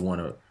 hey, we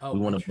want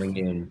to bring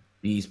in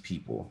these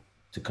people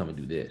to come and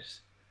do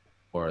this.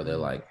 Or they're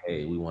like,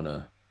 hey, we want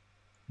to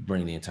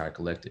bring the entire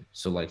collective.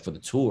 So like for the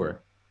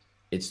tour,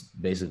 it's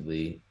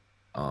basically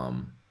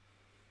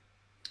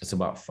it's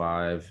about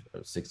 5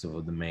 or 6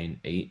 of the main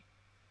 8,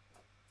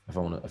 if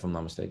I'm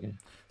not mistaken.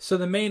 So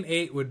the main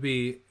 8 would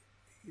be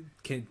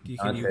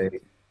Dante,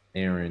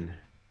 Aaron,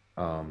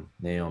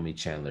 Naomi,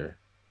 Chandler,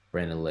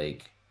 Brandon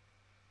Lake,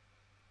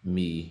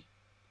 me,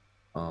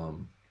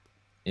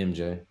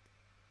 MJ,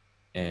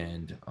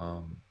 and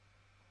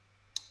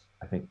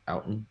I think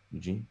Alton,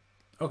 Eugene.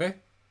 Okay.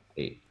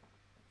 8.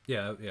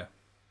 Yeah.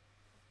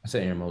 I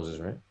said Aaron Moses,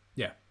 right?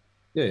 Yeah.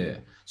 Yeah.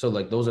 So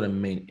like those are the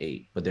main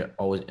 8, but they're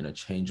always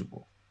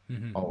interchangeable.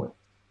 Always.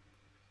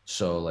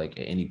 So like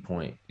at any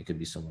point it could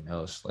be someone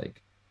else.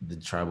 Like the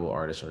tribal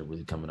artists are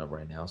really coming up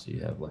right now. So you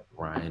have like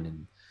Ryan,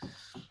 and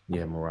you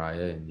have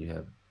Mariah, and you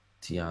have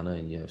Tiana,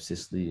 and you have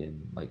Cicely,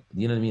 and like,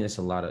 you know what I mean? It's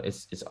a lot of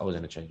it's always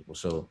interchangeable.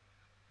 So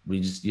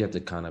you have to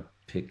kind of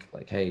pick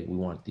like, hey, we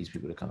want these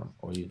people to come,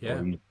 or you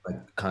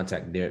like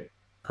contact their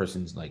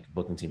person's like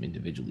booking team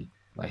individually.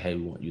 Like, hey,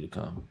 we want you to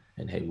come,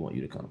 and hey, we want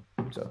you to come.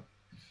 So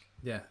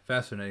yeah,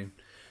 fascinating.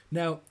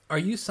 Now, are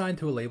you signed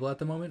to a label at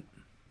the moment?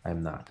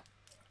 I'm not.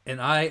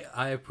 And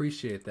I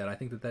appreciate that. I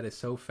think that is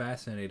so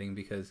fascinating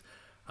because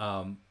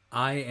I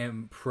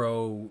am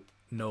pro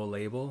no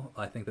label.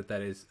 I think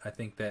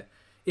that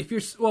if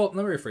you're, well,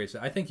 let me rephrase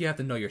it. I think you have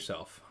to know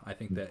yourself. I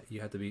think that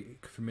you have to be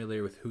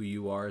familiar with who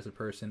you are as a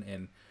person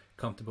and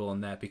comfortable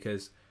in that,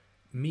 because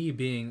me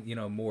being,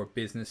 more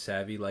business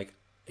savvy, like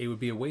it would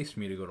be a waste for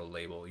me to go to a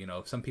label.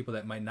 Some people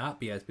that might not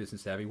be as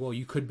business savvy, well,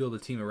 you could build a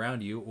team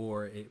around you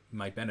or it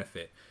might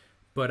benefit.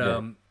 But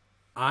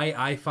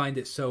I find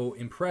it so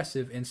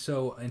impressive and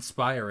so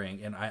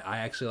inspiring, and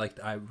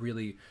I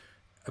really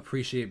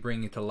appreciate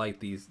bringing to light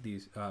these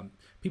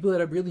people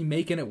that are really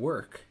making it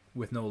work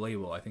with no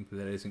label. I think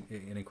that is an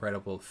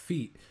incredible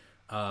feat,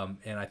 and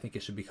I think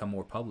it should become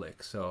more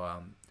public.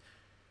 So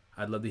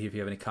I'd love to hear if you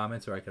have any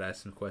comments, or I could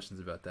ask some questions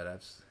about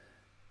that.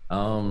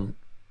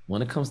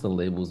 When it comes to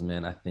labels,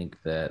 man, I think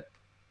that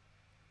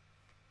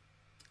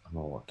I'm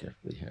gonna walk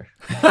carefully here.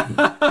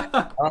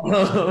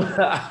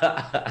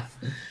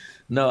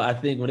 No, I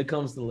think when it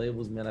comes to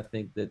labels, man, I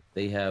think that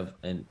they have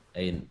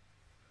a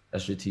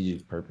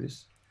strategic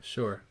purpose.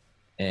 Sure.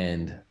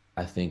 And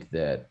I think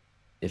that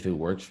if it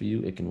works for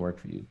you, it can work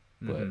for you.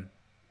 But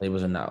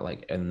labels are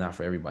not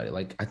for everybody.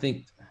 Like, I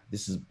think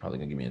this is probably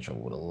gonna get me in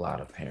trouble with a lot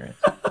of parents.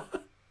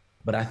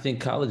 But I think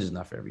college is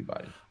not for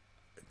everybody.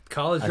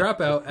 College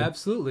dropout,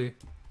 absolutely.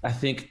 I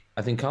think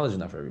college is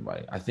not for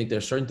everybody. I think there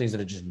are certain things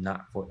that are just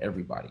not for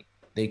everybody.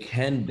 They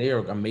are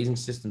amazing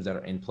systems that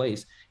are in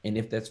place, and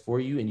if that's for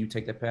you and you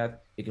take that path,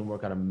 it can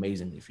work out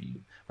amazingly for you.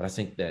 But I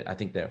think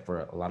that for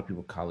a lot of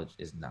people, college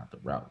is not the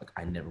route. Like,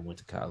 I never went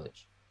to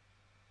college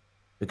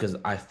because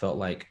I felt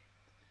like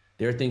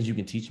there are things you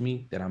can teach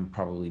me that I'm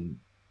probably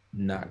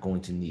not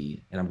going to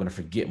need, and I'm going to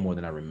forget more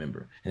than I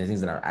remember. And the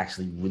things that I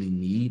actually really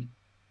need,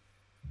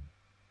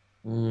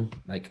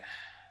 like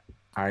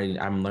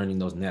I'm learning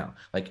those now.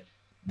 Like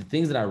the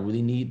things that I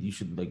really need, we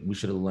should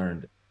have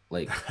learned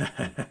like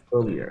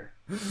earlier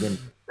than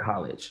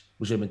college.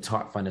 We should have been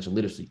taught financial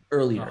literacy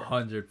earlier.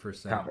 100%.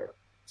 See what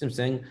I'm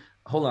saying?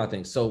 A whole lot of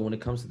things. So when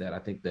it comes to that, I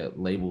think that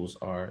labels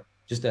are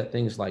just that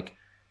things like,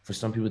 for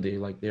some people,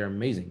 they're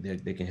amazing.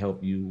 They can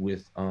help you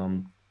with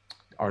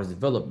artist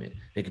development.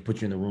 They can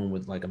put you in the room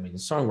with like amazing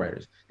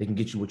songwriters. They can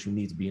get you what you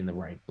need to be in the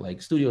right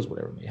like studios,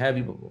 whatever it may have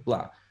you, blah, blah,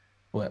 blah.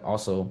 But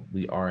also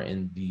we are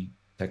in the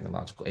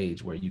technological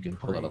age where you can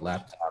pull out a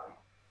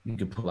laptop, you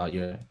can pull out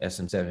your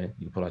SM7,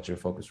 you can pull out your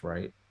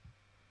Focusrite,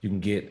 you can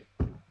get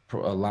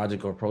a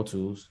Logic or Pro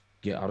Tools,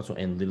 get Auto-Tune,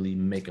 and literally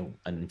make an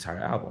entire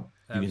album.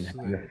 Absolutely. You can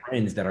have your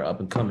friends that are up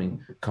and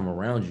coming come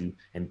around you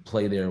and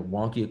play their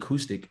wonky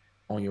acoustic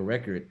on your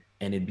record,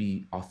 and it'd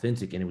be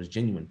authentic and it was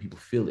genuine. People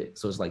feel it.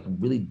 So it's like, you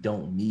really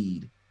don't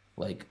need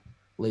like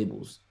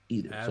labels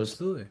either.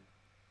 Absolutely.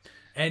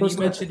 And you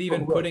mentioned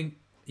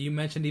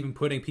even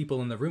putting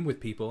people in the room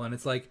with people, and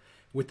it's like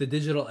with the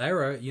digital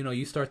era,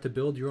 you start to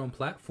build your own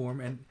platform,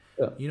 and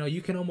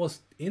you can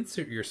almost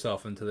insert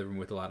yourself into the room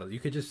with a lot of. You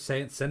could just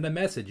send a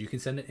message. You can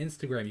send an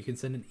Instagram. You can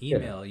send an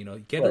email.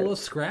 Get a little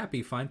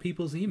scrappy. Find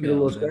people's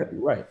emails.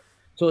 Right.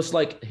 So it's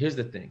like, here's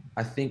the thing.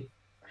 I think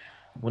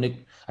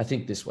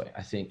this way.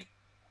 I think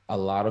a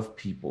lot of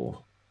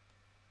people,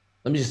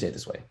 let me just say it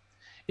this way.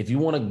 If you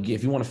want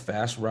a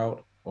fast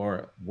route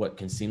or what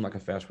can seem like a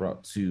fast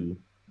route to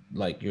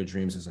like your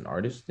dreams as an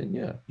artist, then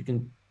yeah, you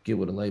can get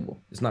with a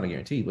label. It's not a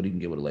guarantee, but you can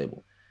get with a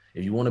label.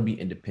 If you want to be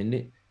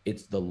independent,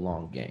 it's the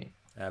long game.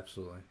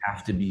 Absolutely. You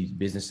have to be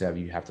business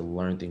savvy. You have to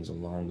learn things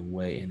along the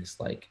way. And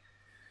it's like,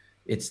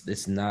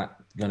 it's not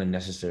gonna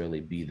necessarily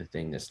be the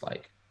thing that's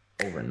like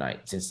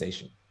overnight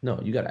sensation. No,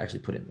 you got to actually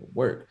put in the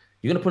work.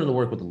 You're gonna put in the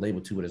work with the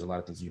label too, but there's a lot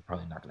of things you're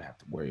probably not gonna have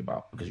to worry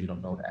about because you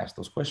don't know to ask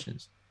those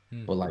questions.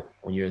 But like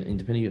when you're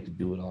independent, you have to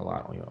do it a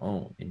lot on your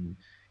own, and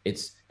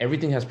it's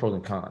everything has pros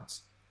and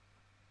cons.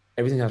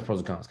 Everything has pros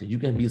and cons because you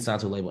can be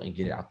signed to a label and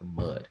get it out the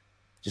mud,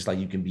 just like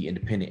you can be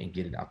independent and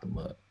get it out the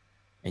mud.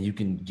 And you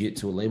can get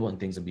to a label and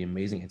things will be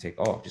amazing and take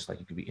off, just like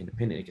you can be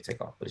independent and it can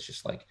take off. But it's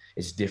just like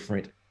it's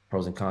different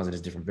pros and cons and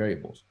it's different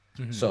variables.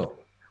 So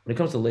when it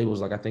comes to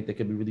labels, like I think they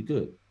could be really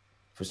good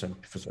for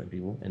certain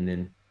people, and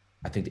then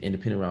I think the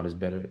independent route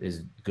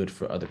is good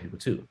for other people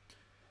too.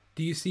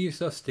 Do you see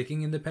yourself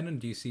sticking independent?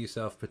 Do you see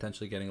yourself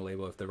potentially getting a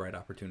label if the right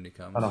opportunity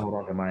comes? I'm gonna hold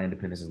on to my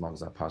independence as long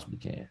as I possibly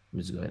can. Let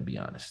me just go ahead and be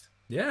honest.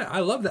 Yeah, I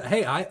love that.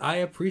 Hey, I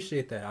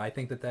appreciate that. I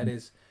think that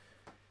is.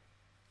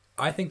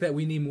 I think that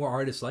we need more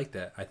artists like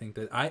that. I think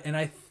that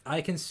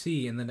I can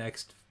see in the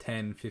next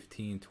 10,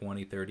 15,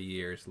 20, 30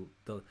 years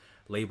the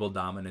label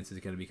dominance is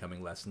going to be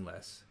becoming less and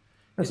less.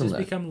 It's just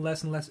becoming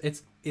less and less.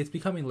 It's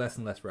becoming less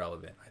and less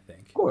relevant, I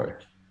think. Of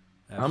course.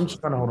 Absolutely. I'm just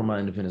trying to hold on my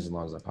independence as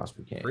long as I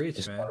possibly can.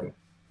 Preach, man. Like,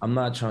 I'm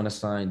not trying to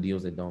sign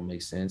deals that don't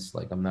make sense.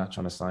 Like I'm not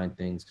trying to sign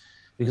things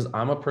because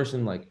I'm a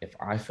person like if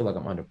I feel like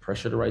I'm under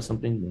pressure to write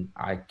something, then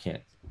I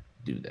can't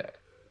do that.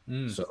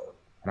 So,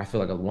 and I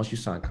feel like once you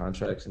sign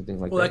contracts and things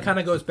like that kind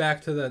of goes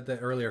back to the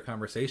earlier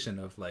conversation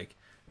of like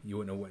you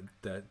wouldn't know what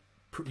that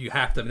you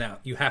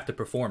have to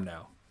perform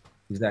now.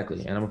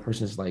 Exactly, and I'm a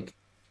person that's like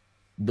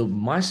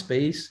my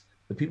space,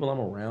 the people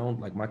I'm around,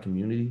 like my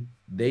community,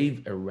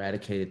 they've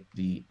eradicated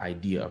the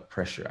idea of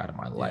pressure out of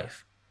my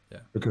life. Yeah.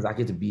 Because I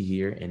get to be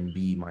here and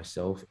be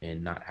myself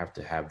and not have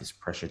to have this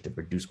pressure to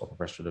produce or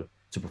pressure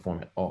to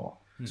perform at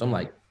all. So I'm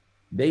like,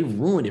 they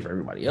ruined it for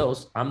everybody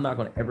else. I'm not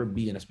going to ever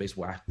be in a space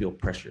where I feel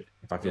pressured.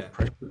 If I feel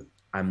pressured,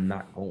 I'm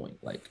not going,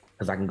 like,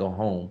 because I can go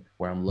home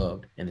where I'm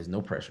loved and there's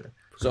no pressure.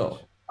 So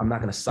I'm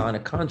not going to sign a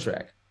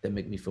contract that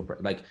make me feel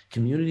like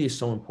community is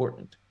so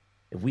important.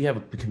 If we have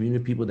a community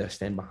of people that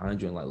stand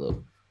behind you and like,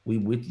 look, we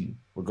with you,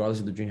 regardless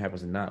if the dream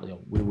happens or not,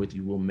 we're with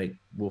you.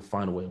 We'll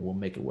find a way and we'll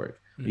make it work.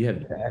 You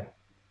have that.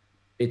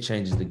 It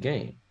changes the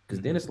game because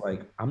then it's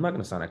like I'm not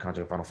going to sign that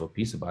contract if I don't feel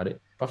peace about it.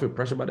 If I feel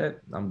pressure about that,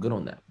 I'm good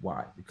on that.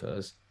 Why?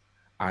 Because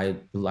I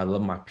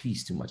love my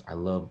peace too much. I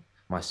love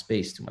my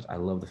space too much. I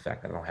love the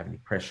fact that I don't have any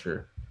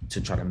pressure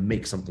to try to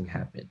make something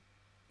happen.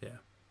 Yeah.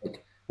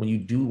 Like when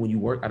you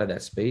work out of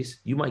that space,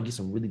 you might get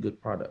some really good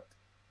product,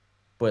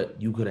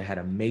 but you could have had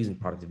amazing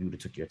product if you would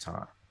have took your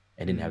time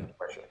and didn't have the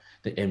pressure.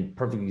 And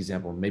perfect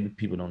example, maybe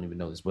people don't even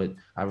know this, but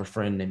I have a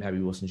friend named Abby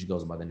Wilson. She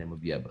goes by the name of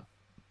Yeba.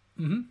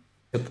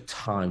 Took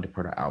time to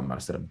put her album out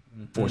instead of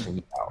forcing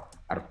it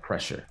out of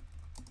pressure.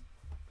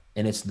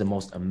 And it's the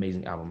most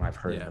amazing album I've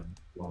heard in a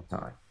long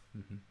time.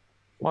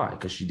 Why?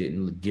 Because she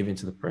didn't give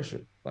into the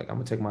pressure. Like, I'm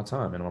gonna take my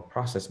time and I'm gonna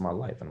process my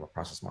life and I'm gonna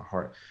process my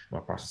heart. I'm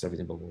gonna process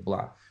everything, blah, blah,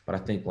 blah. But I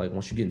think like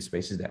once you get in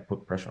spaces that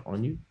put pressure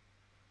on you,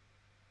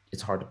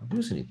 it's hard to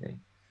produce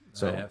anything.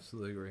 So I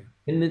absolutely agree.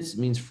 Independence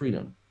means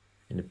freedom.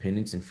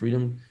 Independence and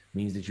freedom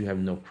means that you have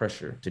no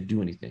pressure to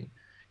do anything.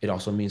 It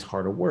also means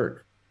harder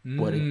work.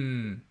 But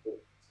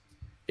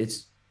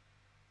it's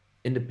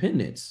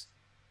independence.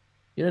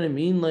 You know what I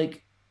mean?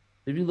 Like,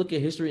 if you look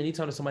at history,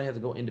 anytime that somebody had to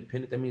go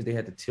independent, that means they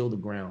had to till the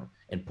ground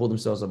and pull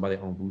themselves up by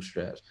their own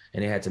bootstraps.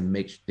 And they had to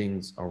make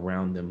things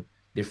around them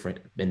different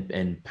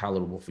and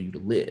palatable for you to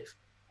live.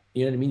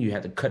 You know what I mean? You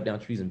had to cut down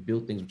trees and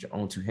build things with your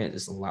own two hands.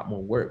 It's a lot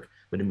more work,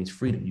 but it means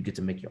freedom. You get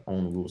to make your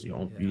own rules, you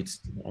get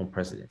your own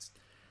precedents.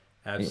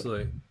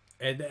 Absolutely.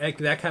 And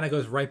that kind of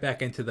goes right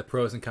back into the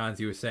pros and cons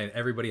you were saying.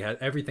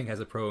 Everything has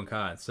a pro and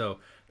con. So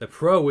the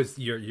pro is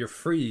you're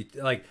free.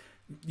 Like,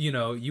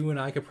 you and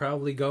I could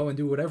probably go and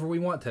do whatever we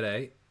want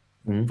today,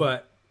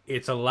 but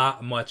it's a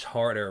lot much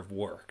harder of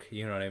work.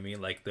 You know what I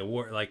mean? Like the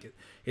work, like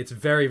it's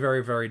very,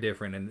 very, very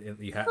different, and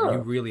you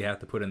really have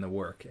to put in the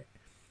work.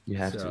 You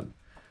have to.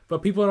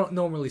 But people don't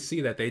normally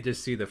see that. They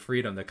just see the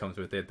freedom that comes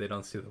with it. They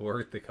don't see the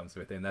work that comes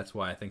with it. And that's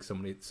why I think so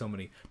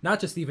many, not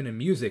just even in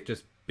music,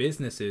 just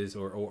businesses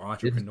or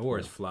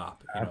entrepreneurs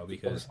flop,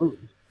 because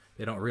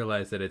they don't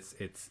realize that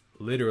it's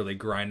literally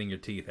grinding your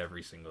teeth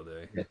every single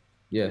day.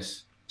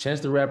 Yes. Chance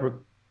the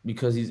Rapper,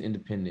 because he's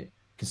independent,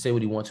 can say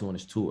what he wants to on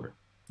his tour.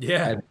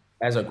 Yeah.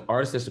 As an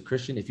artist that's a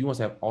Christian, if he wants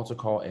to have altar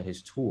call at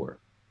his tour,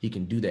 he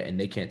can do that, and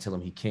they can't tell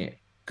him he can't.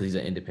 Because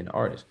he's an independent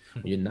artist.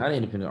 When you're not an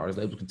independent artist,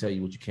 labels can tell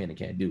you what you can and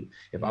can't do.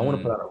 If I want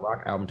to put out a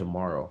rock album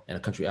tomorrow and a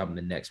country album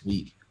the next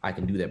week, I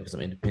can do that because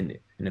I'm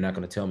independent. And they're not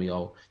going to tell me,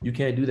 oh, you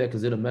can't do that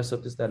because it'll mess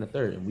up this, that, and the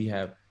third. And we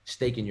have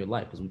stake in your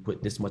life because we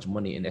put this much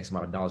money and X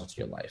amount of dollars into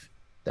your life.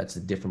 That's a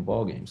different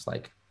ballgame. It's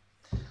like,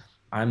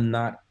 I'm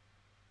not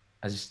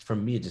for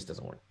me, it just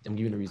doesn't work. I'm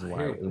giving the reason I why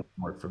hear it you. wouldn't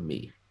work for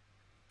me.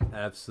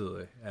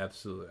 Absolutely,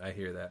 absolutely. I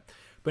hear that.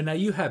 But now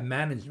you have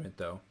management,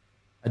 though,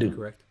 I do.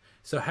 correct?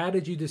 So how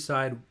did you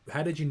decide?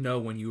 How did you know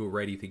when you were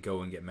ready to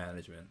go and get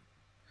management?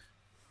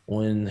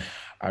 When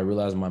I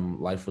realized my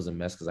life was a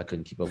mess because I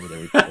couldn't keep up with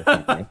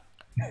everything.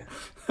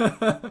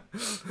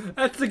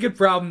 That's a good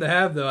problem to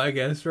have, though, I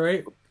guess,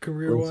 right?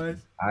 Career wise.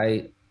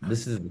 Listen,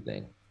 this is the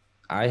thing.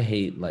 I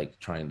hate like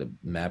trying to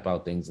map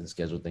out things and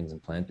schedule things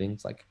and plan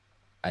things. Like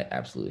I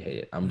absolutely hate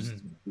it.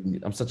 Mm-hmm.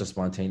 I'm such a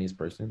spontaneous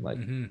person. Like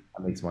Mm-hmm.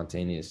 I make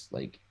spontaneous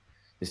like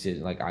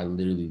decision. Like I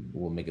literally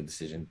will make a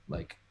decision.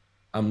 Like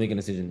I'm making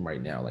a decision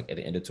right now. Like at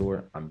the end of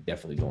tour, I'm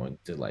definitely going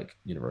to like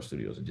Universal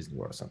Studios or Disney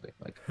World or something.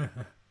 Like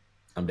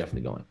I'm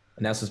definitely going.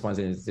 And that's a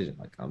spontaneous decision.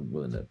 Like I'm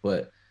willing to,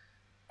 but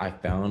I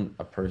found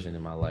a person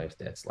in my life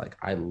that's like,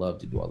 I love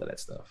to do all of that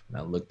stuff. And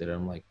I looked at her,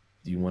 I'm like,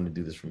 do you want to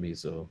do this for me?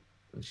 So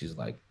and she's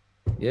like,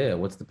 yeah,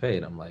 what's the pay?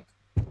 And I'm like,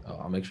 oh,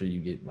 I'll make sure you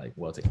get like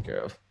well taken care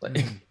of. Like,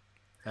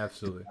 Mm-hmm.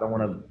 Absolutely. I don't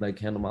want to like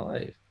handle my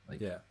life.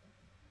 Like, Yeah.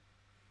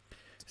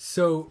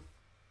 So,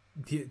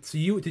 so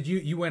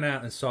you went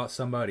out and sought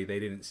somebody. They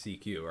didn't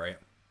seek you, right?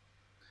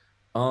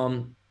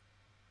 um,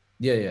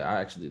 yeah, I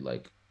actually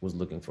like was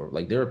looking for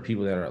like there are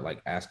people that are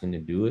like asking to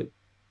do it,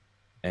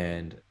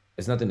 and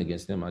it's nothing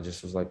against them. I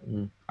just was like,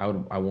 I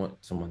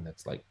want someone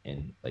that's like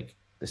in like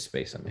the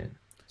space I'm in,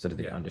 so that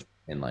they Yeah.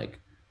 understand like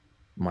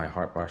my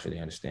heart posture. They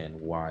understand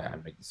why I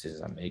make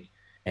decisions I make,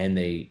 and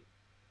they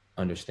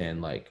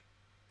understand like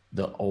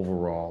the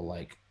overall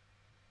like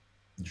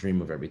dream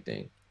of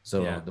everything. Yeah.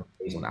 So the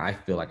days when I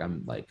feel like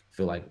I'm like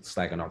feel like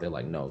slacking off, they're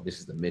like, no, this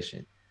is the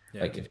mission.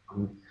 Yeah. Like if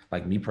I'm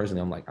like me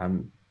personally, I'm like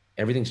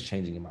everything's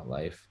changing in my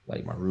life.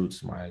 Like my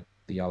roots, my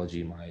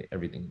theology, my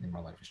everything in my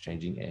life is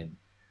changing, and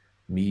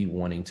me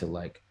wanting to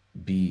like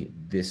be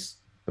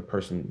the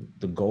person,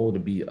 the goal to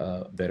be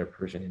a better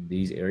person in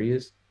these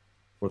areas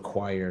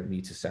require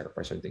me to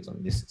sacrifice certain things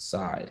on this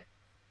side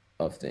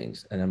of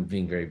things. And I'm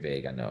being very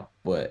vague, I know,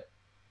 but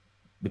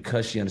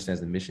because she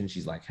understands the mission,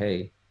 she's like,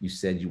 hey, you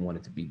said you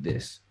wanted to be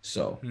this.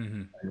 So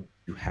Mm-hmm.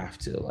 you have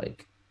to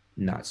like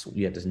not,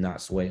 you have to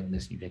not sway on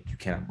this. You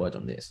cannot budge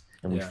on this.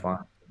 And we Yeah. find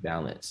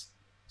balance.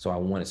 So I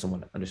wanted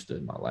someone that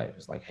understood my life.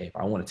 It's like, hey, if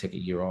I want to take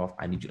a year off,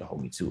 I need you to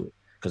hold me to it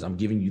because I'm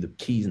giving you the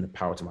keys and the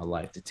power to my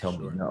life to tell me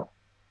Sure. no.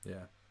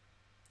 Yeah.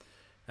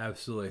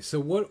 Absolutely. So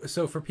what?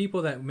 So for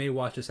people that may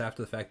watch this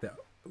after the fact that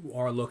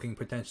are looking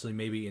potentially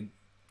maybe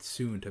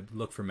soon to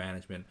look for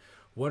management,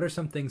 what are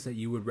some things that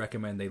you would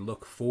recommend they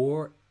look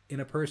for in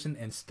a person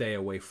and stay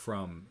away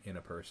from in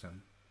a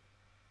person?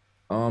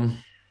 Um,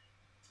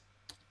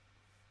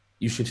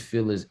 you should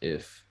feel as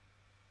if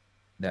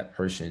that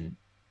person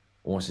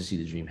wants to see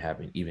the dream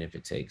happen, even if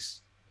it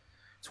takes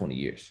 20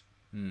 years.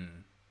 Hmm.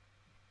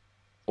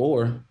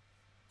 Or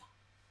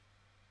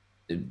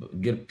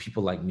get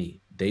people like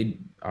me. They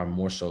are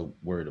more so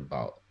worried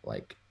about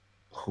like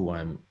who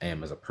am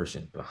as a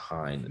person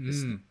behind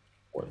this Hmm.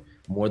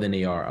 more than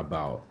they are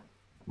about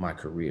my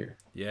career.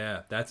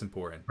 Yeah, that's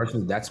important.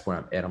 Personally, that's where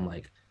I'm at. I'm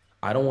like,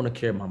 I don't want to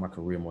care about my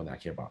career more than I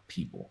care about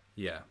people.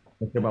 Yeah.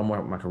 I care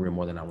about my career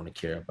more than I want to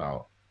care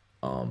about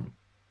um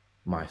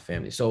my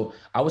family. So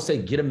I would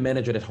say get a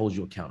manager that holds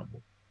you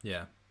accountable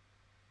Yeah.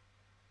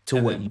 to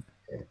And what then you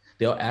say.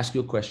 They'll ask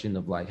you a question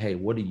of like, hey,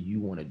 what do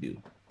you want to do?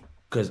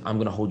 Because I'm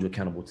gonna hold you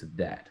accountable to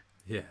that.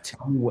 yeah.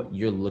 Tell me what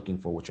you're looking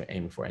for, what you're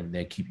aiming for, and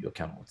then keep you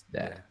accountable to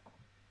Yeah. that.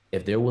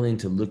 If they're willing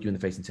to look you in the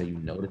face and tell you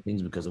no to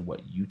things because of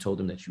what you told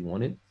them that you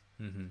wanted,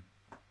 Mm-hmm.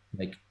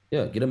 like,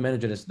 yeah, get a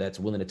manager that's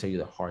willing to tell you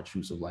the hard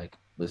truths of like,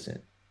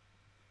 listen,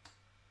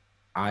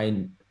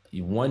 I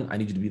I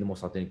need you to be the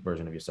most authentic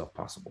version of yourself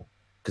possible.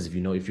 Because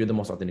if you're the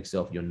most authentic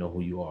self, you'll know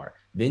who you are.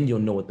 Then you'll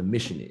know what the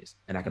mission is,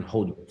 and I can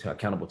hold you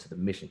accountable to the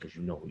mission because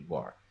you know who you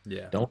are.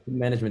 Yeah. Don't be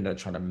management that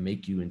try to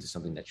make you into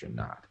something that you're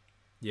not.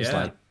 It's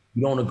Yeah. like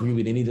you don't agree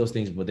with any of those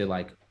things, but they're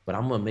like, but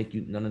I'm gonna make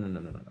you no.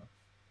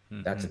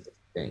 That's Mm-hmm.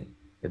 a thing.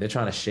 If they're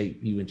trying to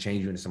shape you and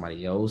change you into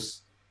somebody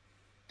else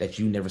that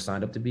you never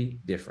signed up to be,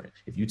 different.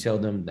 If you tell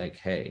them like,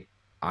 hey,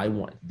 I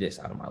want this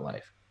out of my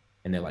life,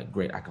 and they're like,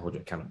 great, I can hold you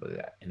accountable to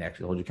that, and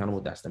actually hold you accountable,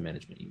 that's the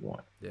management you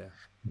want. Yeah.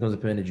 Because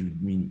the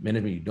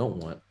management you don't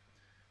want,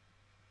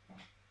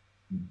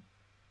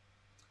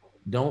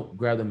 don't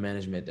grab the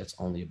management that's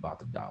only about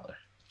the dollar.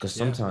 Because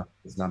Yeah. sometimes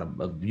it's not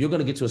you're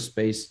gonna get to a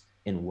space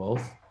in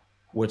wealth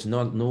where it's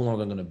no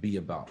longer gonna be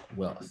about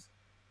wealth,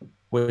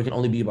 where it can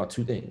only be about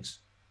two things.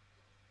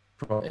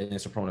 And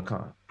it's a pro and a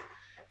con.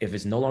 If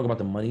it's no longer about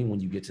the money when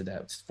you get to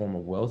that form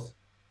of wealth,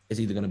 it's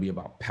either going to be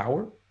about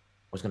power or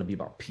it's going to be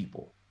about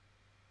people.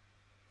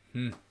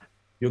 Hmm.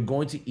 You're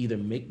going to either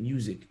make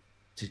music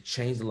to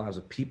change the lives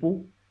of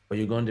people, or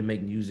you're going to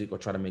make music or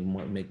try to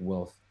make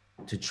wealth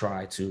to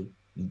try to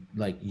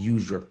like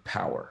use your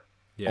power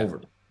Yeah. over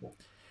people.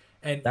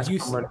 And That's you.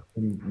 what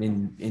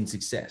in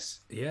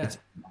success. Yeah. It's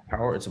about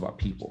power. It's about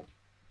people.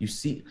 You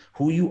see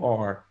who you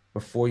are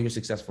before you're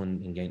successful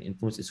and gain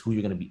influence is who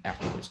you're going to be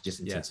afterwards.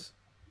 Just intensity. Yes.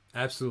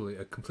 Absolutely.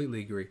 I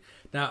completely agree.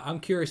 Now, I'm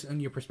curious on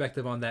your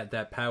perspective on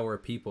that power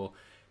of people.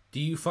 Do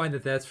you find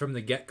that that's from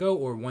the get-go,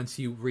 or once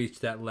you reach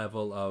that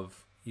level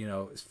of,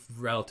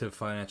 relative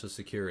financial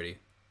security,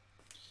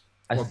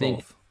 I or think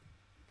both?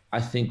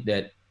 I think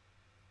that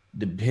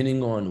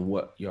depending on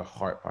what your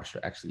heart posture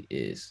actually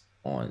is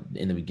on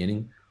in the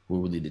beginning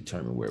will really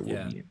determine where we'll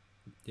Yeah. be in.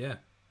 Yeah.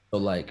 So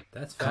like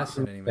That's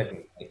constant fascinating, man.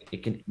 respect, like,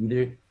 it can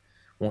either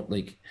want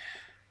like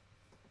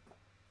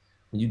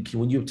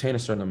when you obtain a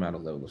certain amount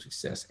of level of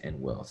success and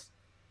wealth,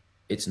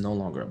 it's no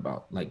longer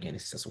about like gaining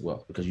success or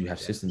wealth because you have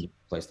Yeah. systems in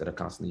place that are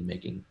constantly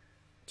making.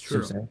 See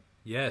what I'm True. saying?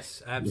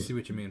 Yes, I You see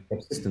what you mean.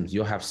 have systems.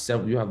 You'll have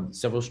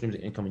several streams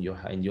of income,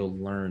 and you'll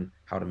learn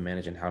how to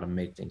manage and how to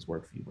make things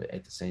work for you. But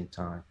at the same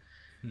time,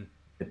 Hmm.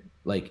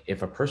 like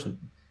if a person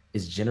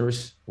is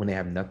generous when they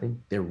have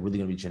nothing, they're really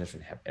gonna be generous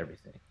when they have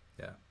everything.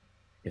 Yeah.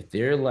 If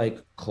they're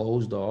like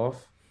closed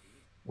off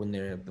when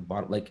they're at the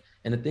bottom, like,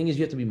 and the thing is,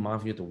 you have to be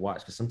mindful. You have to watch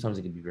because sometimes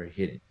it can be very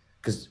hidden.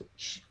 Because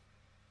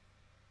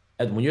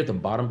when you're at the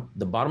bottom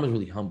is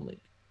really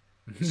humbling.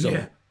 Yeah. So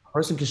a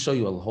person can show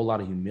you a whole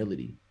lot of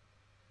humility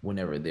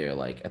whenever they're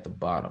like at the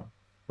bottom.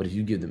 But if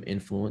you give them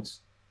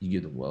influence, you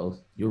give them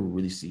wealth, you'll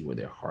really see where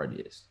their heart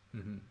is.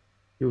 Hmm.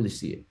 You really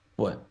see it.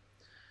 But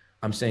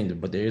I'm saying that,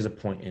 but there is a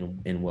point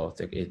in wealth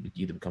that it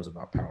either becomes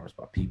about power, it's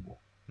about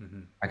people.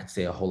 Hmm. I could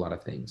say a whole lot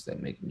of things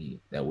that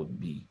would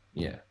be,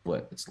 yeah,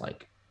 but it's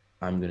like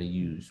I'm gonna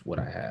use what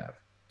I have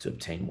to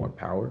obtain more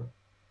power.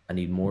 I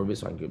need more of it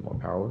so I can get more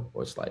power,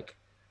 or it's like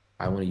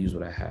I want to use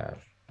what I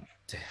have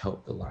to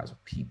help the lives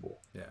of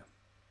people. Yeah.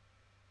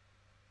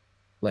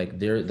 Like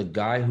the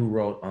guy who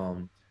wrote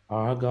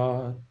Our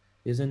God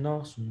is an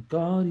awesome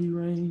God, he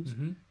reigns.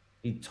 Hmm.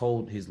 He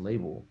told his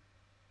label,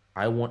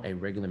 I want a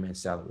regular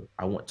man's salary.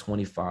 I want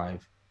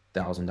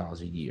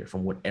 $25,000 a year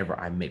from whatever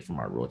I make from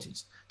my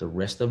royalties. The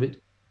rest of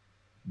it,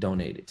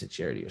 donate it to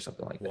charity or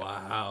something like that.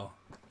 Wow.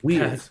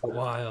 Weird. That's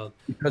wild.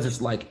 Because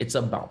it's like it's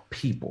about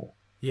people.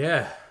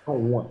 Yeah. I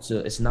don't want to,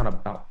 it's not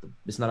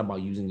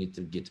about using it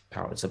to get to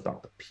power. It's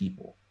about the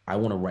people. I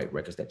want to write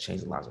records that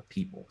change the lives of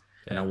people.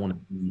 And I Yeah. want to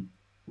be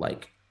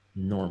like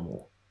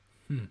normal.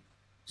 Hmm.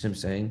 See what I'm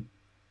saying?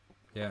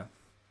 Yeah.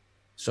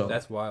 So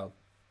That's wild.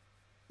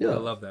 I yeah.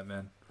 love that,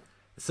 man.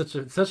 It's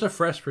such a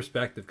fresh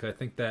perspective because I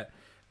think that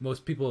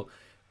most people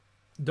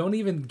don't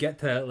even get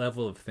to that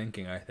level of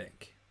thinking. I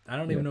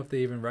don't Yeah. even know if they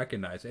even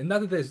recognize it. And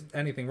not that there's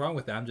anything wrong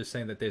with that. I'm just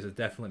saying that there's a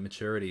definite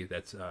maturity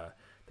that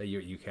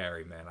you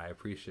carry, man. I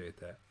appreciate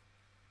that.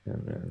 Yeah,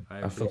 man. I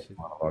I feel appreciate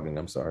like monologuing.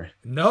 I'm sorry.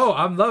 No,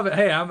 I'm loving.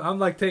 Hey, I'm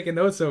like taking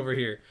notes over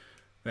here,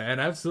 man.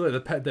 Absolutely,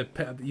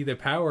 either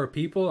power or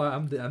people.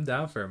 I'm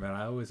down for it, man.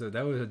 That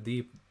was a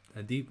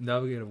deep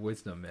nugget of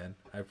wisdom, man.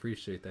 I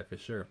appreciate that for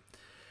sure.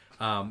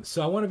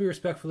 So I want to be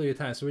respectful of your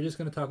time. So we're just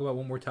going to talk about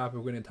one more topic.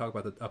 We're going to talk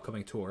about the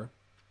upcoming tour.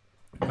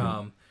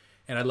 And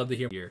I'd love to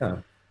hear here.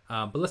 Yeah.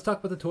 But let's talk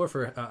about the tour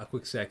for a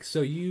quick sec.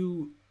 So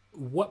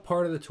what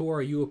part of the tour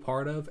are you a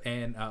part of,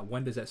 and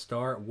when does that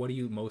start? What are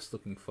you most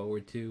looking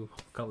forward to?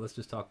 Let's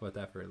just talk about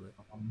that for a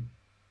little.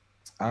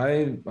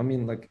 I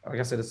mean, like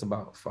I said, it's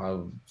about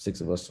 5,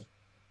 6 of us.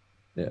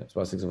 Yeah, it's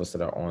about 6 of us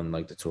that are on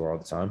like the tour all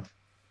the time,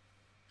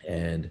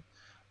 and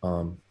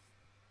um,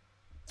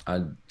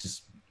 I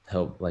just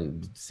help like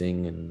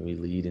sing and we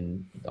lead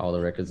in all the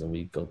records and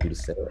we go through the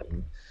set.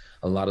 And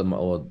a lot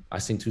of I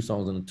sing 2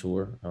 songs on the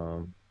tour.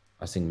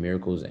 I sing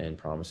Miracles and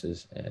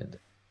Promises, and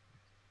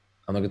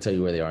I'm not gonna tell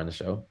you where they are in the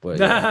show, but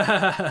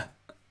yeah,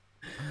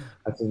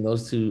 I sing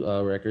those 2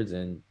 records,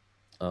 and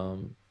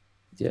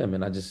yeah,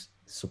 man, I just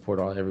support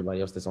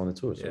everybody else that's on the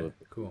tour. So Yeah, if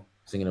cool.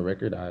 singing a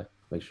record, I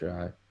make sure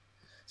I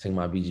sing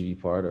my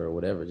BGV part or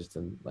whatever, just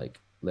to like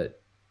let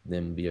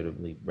them be able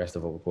to like rest the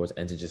vocal cords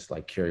and to just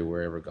like carry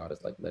wherever God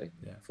is like letting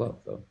flow.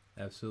 So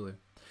Absolutely.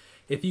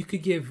 If you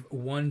could give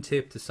one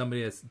tip to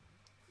somebody that's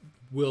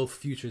will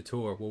future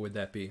tour, what would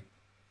that be?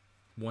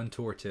 One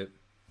tour tip.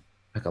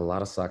 like a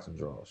lot of socks and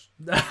drawers.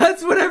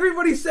 That's what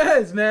everybody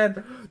says,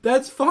 man.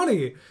 That's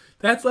funny.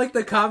 That's like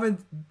the common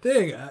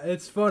thing.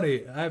 It's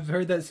funny. I've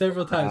heard that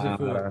several times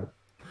before.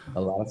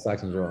 A lot of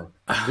socks and drawers.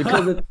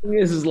 Because the thing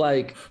is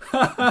like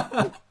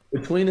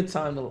between the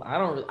time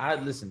I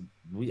listen.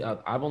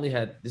 I've only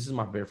had this is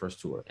my very first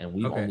tour, and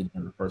we've Okay. only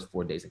done the first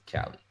 4 days in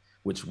Cali,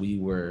 which we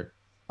were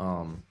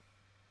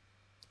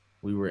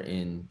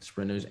in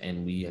Sprinters,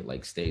 and we had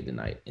like stayed the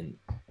night in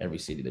every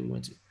city that we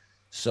went to.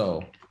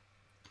 So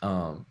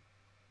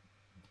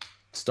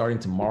starting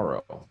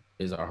tomorrow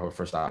is our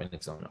first stop, and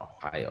it's in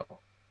Ohio.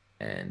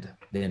 And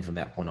then from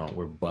that point on,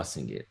 we're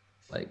bussing it.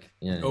 Like,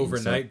 you know,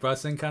 Overnight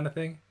busing kind of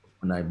thing.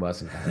 overnight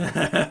bussing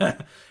kind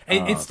of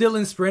It's still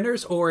in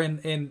Sprinters or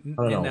in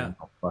no,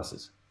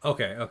 buses.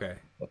 Okay, okay.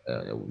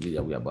 We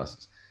got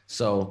buses.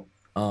 So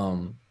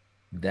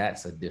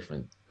that's a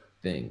different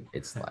thing.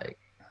 It's like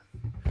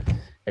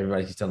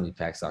everybody keeps telling me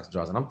pack socks and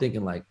drawers, and I'm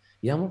thinking like,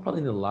 yeah, I'm gonna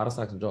probably need a lot of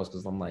socks and drawers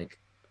because I'm like,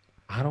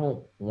 I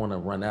don't want to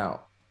run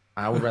out.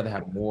 I would rather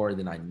have more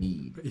than I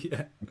need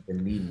Yeah.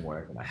 than need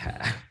more than I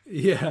have.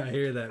 Yeah, I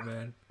hear that,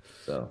 man.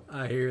 So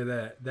I hear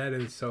that. That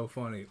is so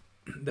funny.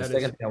 the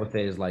second thing I would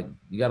say is like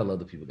you gotta love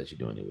the people that you're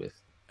doing it with.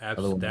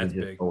 Absolutely, that's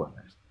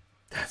Otherwise,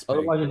 big. That's big.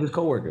 Otherwise, you're just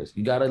coworkers.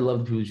 You gotta love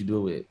the people you do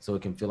it with, so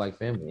it can feel like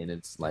family, and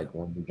it's like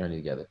one big journey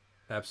together.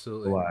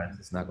 Absolutely. Otherwise,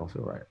 it's not gonna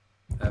feel right.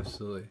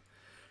 Absolutely.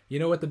 You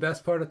know what the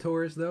best part of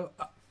tour is, though?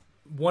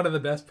 One of the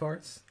best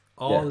parts?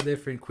 All Yeah, the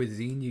different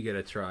cuisine you get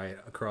to try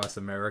across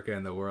America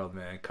and the world,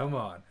 man. Come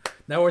on.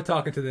 Now we're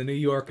talking to the New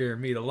Yorker,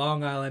 me, the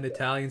Long Island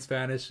Italian,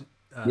 Spanish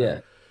yeah,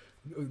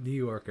 New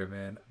Yorker,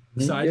 man.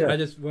 So mhm, yeah. I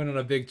just went on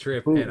a big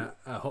trip, and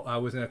Food. I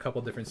was in a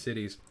couple different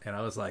cities, and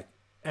I was like,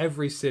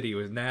 every city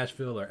was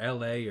Nashville or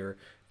LA or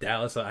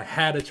Dallas. So I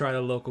had to try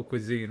the local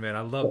cuisine, man.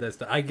 I love that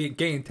stuff. I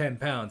gained 10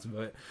 pounds,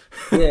 but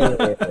Yeah,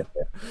 yeah, yeah.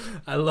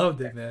 I loved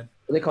it, man.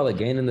 What they call it,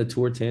 gaining the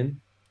tour 10.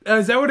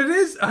 Is that what it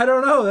is? I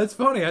don't know. That's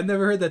funny. I've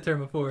never heard that term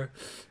before.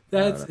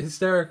 That's Uh,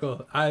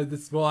 hysterical. I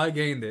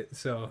gained it,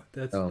 so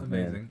that's oh man.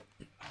 amazing.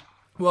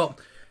 Well,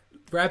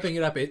 wrapping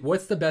it up,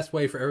 what's the best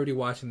way for everybody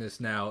watching this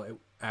now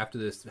after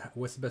this?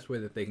 What's the best way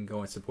that they can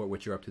go and support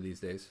what you're up to these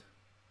days?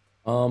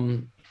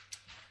 Um,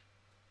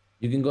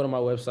 you can go to my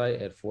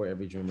website at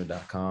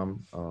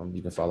foreverydreamer.com.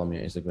 You can follow me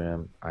on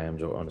Instagram. I am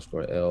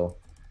Joe_L.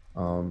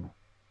 Um,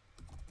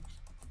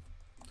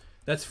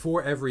 That's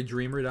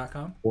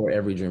foreverydreamer.com.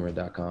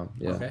 foreverydreamer.com.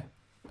 Yeah. Okay,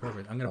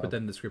 perfect. I'm gonna put that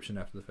in the description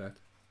after the fact.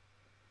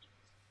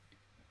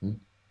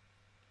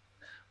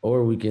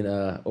 Or we can,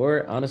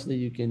 or honestly,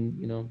 you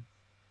can,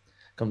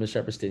 come to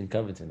Shepherd State in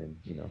Covington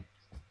and,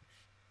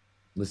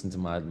 listen to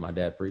my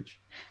dad preach.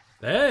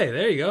 Hey,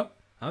 there you go.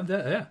 I'm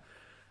dead.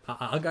 Yeah,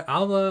 I'm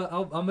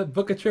gonna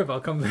book a trip.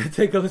 I'll come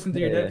take a listen to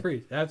your Yeah, dad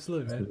preach.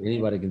 Absolutely, man.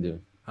 anybody can do.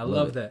 I Love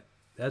love it. that.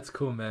 That's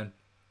cool, man.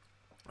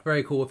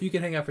 Very cool. If you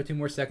can hang out for 2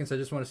 more seconds, I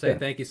just want to say Yeah.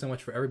 thank you so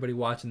much for everybody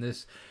watching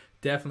this.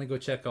 Definitely go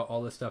check out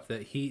all the stuff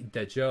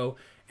that Joe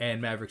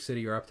and Maverick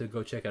City are up to.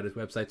 Go check out his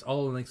websites.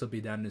 All the links will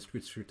be down in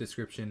the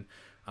description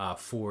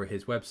for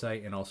his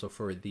website and also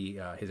for the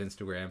his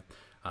Instagram.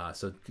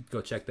 So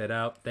go check that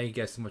out. Thank you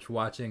guys so much for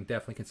watching.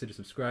 Definitely consider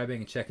subscribing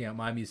and checking out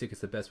my music.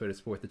 It's the best way to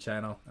support the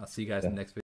channel. I'll see you guys in the next video.